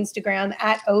on Instagram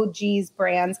at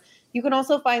ogsbrands. You can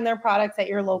also find their products at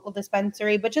your local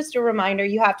dispensary, but just a reminder,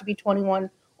 you have to be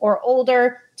 21 or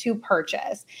older to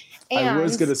purchase. And I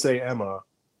was going to say Emma,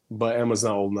 but Emma's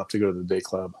not old enough to go to the day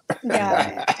club.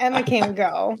 Yeah, Emma can't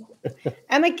go.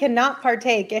 Emma cannot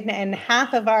partake in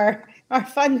half of our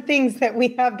fun things that we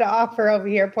have to offer over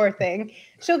here, poor thing.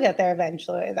 She'll get there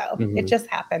eventually, though. Mm-hmm. It just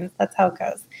happens. That's how it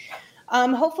goes.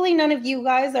 Hopefully none of you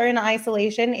guys are in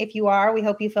isolation. If you are, we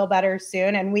hope you feel better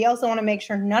soon. And we also want to make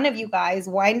sure none of you guys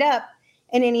wind up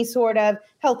in any sort of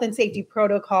health and safety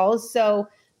protocols. So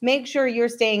make sure you're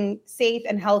staying safe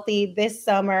and healthy this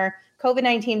summer.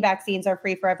 COVID-19 vaccines are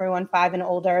free for everyone 5 and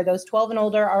older. Those 12 and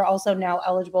older are also now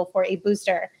eligible for a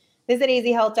booster. Visit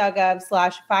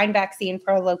azhealth.gov/find vaccine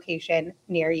for a location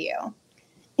near you.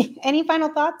 Any final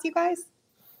thoughts, you guys?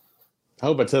 I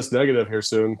hope I test negative here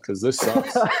soon, because this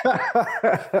sucks.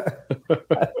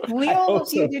 We all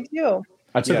hope you do too.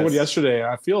 I took one yesterday.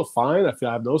 I feel fine. I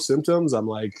have no symptoms. I'm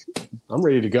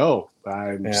ready to go.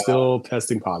 I'm still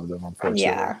testing positive, unfortunately.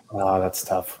 Yeah. Oh, that's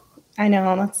tough. I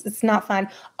know. It's not fun.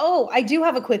 Oh, I do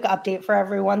have a quick update for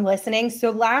everyone listening.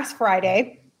 So last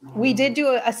Friday, we did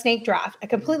do a snake draft. I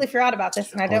completely forgot about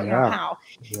this, and I don't know how.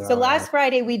 Yeah. So last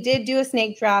Friday, we did do a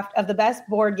snake draft of the best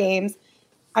board games.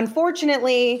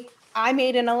 Unfortunately, I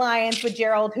made an alliance with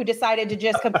Gerald, who decided to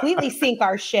just completely sink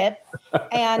our ship.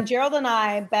 And Gerald and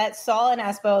I bet Saul and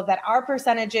Espo that our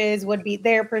percentages would beat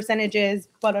their percentages.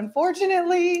 But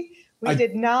unfortunately, we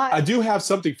did not. I do have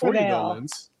something for you, though,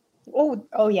 Linz.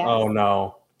 Oh, yeah. Oh,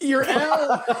 no. You're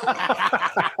out.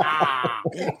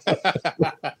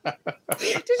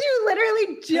 Did you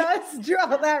literally just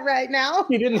draw that right now?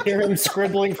 You didn't hear him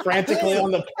scribbling frantically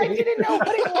on the page? I didn't know what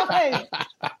it was.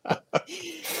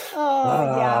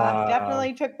 Yeah,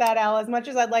 definitely took that L. As much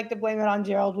as I'd like to blame it on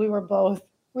Gerald, we were both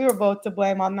to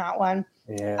blame on that one.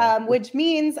 Yeah. Which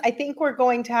means I think we're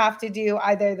going to have to do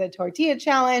either the tortilla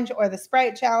challenge or the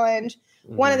Sprite challenge.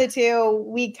 Mm-hmm. One of the two.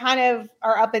 We kind of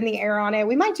are up in the air on it.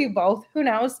 We might do both. Who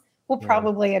knows? We'll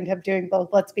probably end up doing both.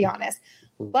 Let's be honest.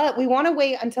 But we want to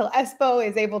wait until Espo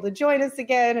is able to join us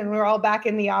again and we're all back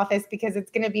in the office, because it's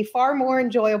going to be far more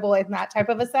enjoyable in that type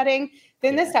of a setting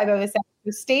than this type of a setting. So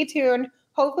stay tuned.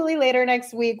 Hopefully later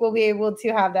next week, we'll be able to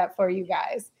have that for you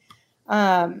guys.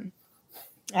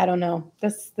 I don't know.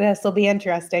 This will be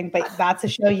interesting, but that's a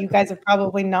show you guys are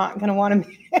probably not going to want to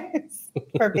miss,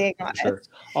 for being honest. Sure.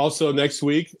 Also, next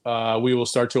week, we will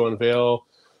start to unveil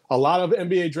a lot of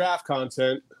NBA draft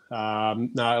content.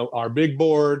 Now, our big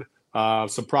board,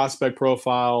 some prospect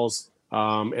profiles,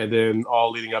 and then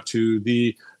all leading up to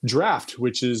the draft,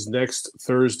 which is next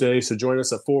Thursday. So join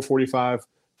us at 4:45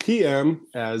 p.m.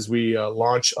 as we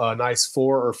launch a nice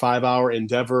 4 or 5 hour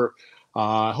endeavor.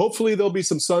 Hopefully there'll be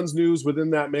some Suns news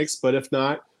within that mix, but if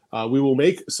not, we will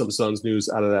make some Suns news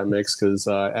out of that mix, because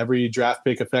every draft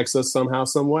pick affects us somehow,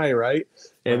 some way, right?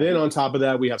 And then on top of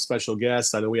that, we have special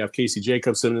guests. I know we have Casey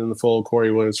Jacobson in the fold,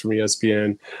 Corey Williams from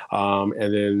ESPN,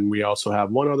 and then we also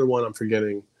have one other one I'm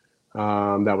forgetting.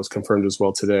 That was confirmed as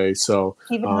well today. So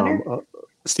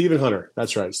Stephen Hunter.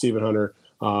 That's right. Stephen Hunter.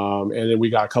 And then we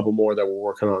got a couple more that we're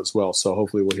working on as well. So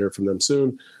hopefully we'll hear from them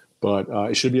soon. But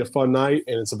it should be a fun night,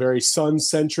 and it's a very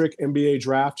Sun-centric NBA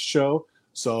draft show.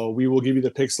 So we will give you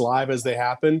the picks live as they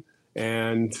happen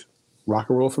and rock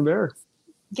and roll from there.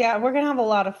 Yeah, we're going to have a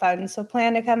lot of fun. So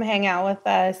plan to come hang out with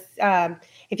us.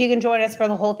 If you can join us for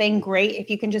the whole thing, great. If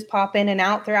you can just pop in and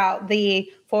out throughout the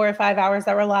 4 or 5 hours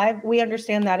that we're live, we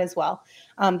understand that as well.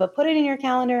 But put it in your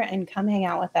calendar and come hang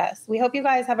out with us. We hope you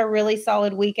guys have a really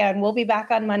solid weekend. We'll be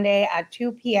back on Monday at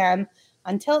 2 p.m.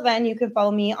 Until then, you can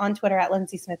follow me on Twitter at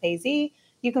Lindsay Smith AZ.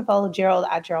 You can follow Gerald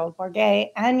at Gerald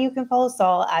Bourget, and you can follow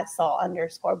Saul at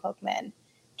Saul_Bookman.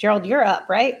 Gerald, you're up,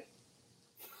 right?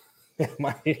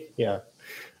 Yeah.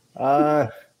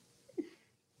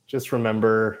 Just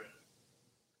remember,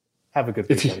 have a good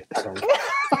weekend.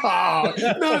 Oh,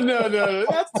 no.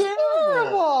 That's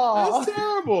terrible. That's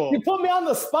terrible. You put me on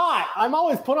the spot. I'm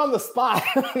always put on the spot.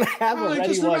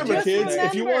 Just remember, kids,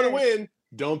 if you want to win,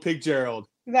 don't pick Gerald.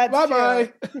 That's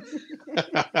bye-bye.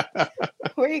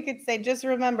 Or you could say, just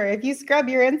remember, if you scrub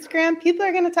your Instagram, people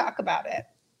are going to talk about it.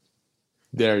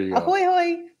 There you go. Ahoy,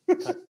 hoy.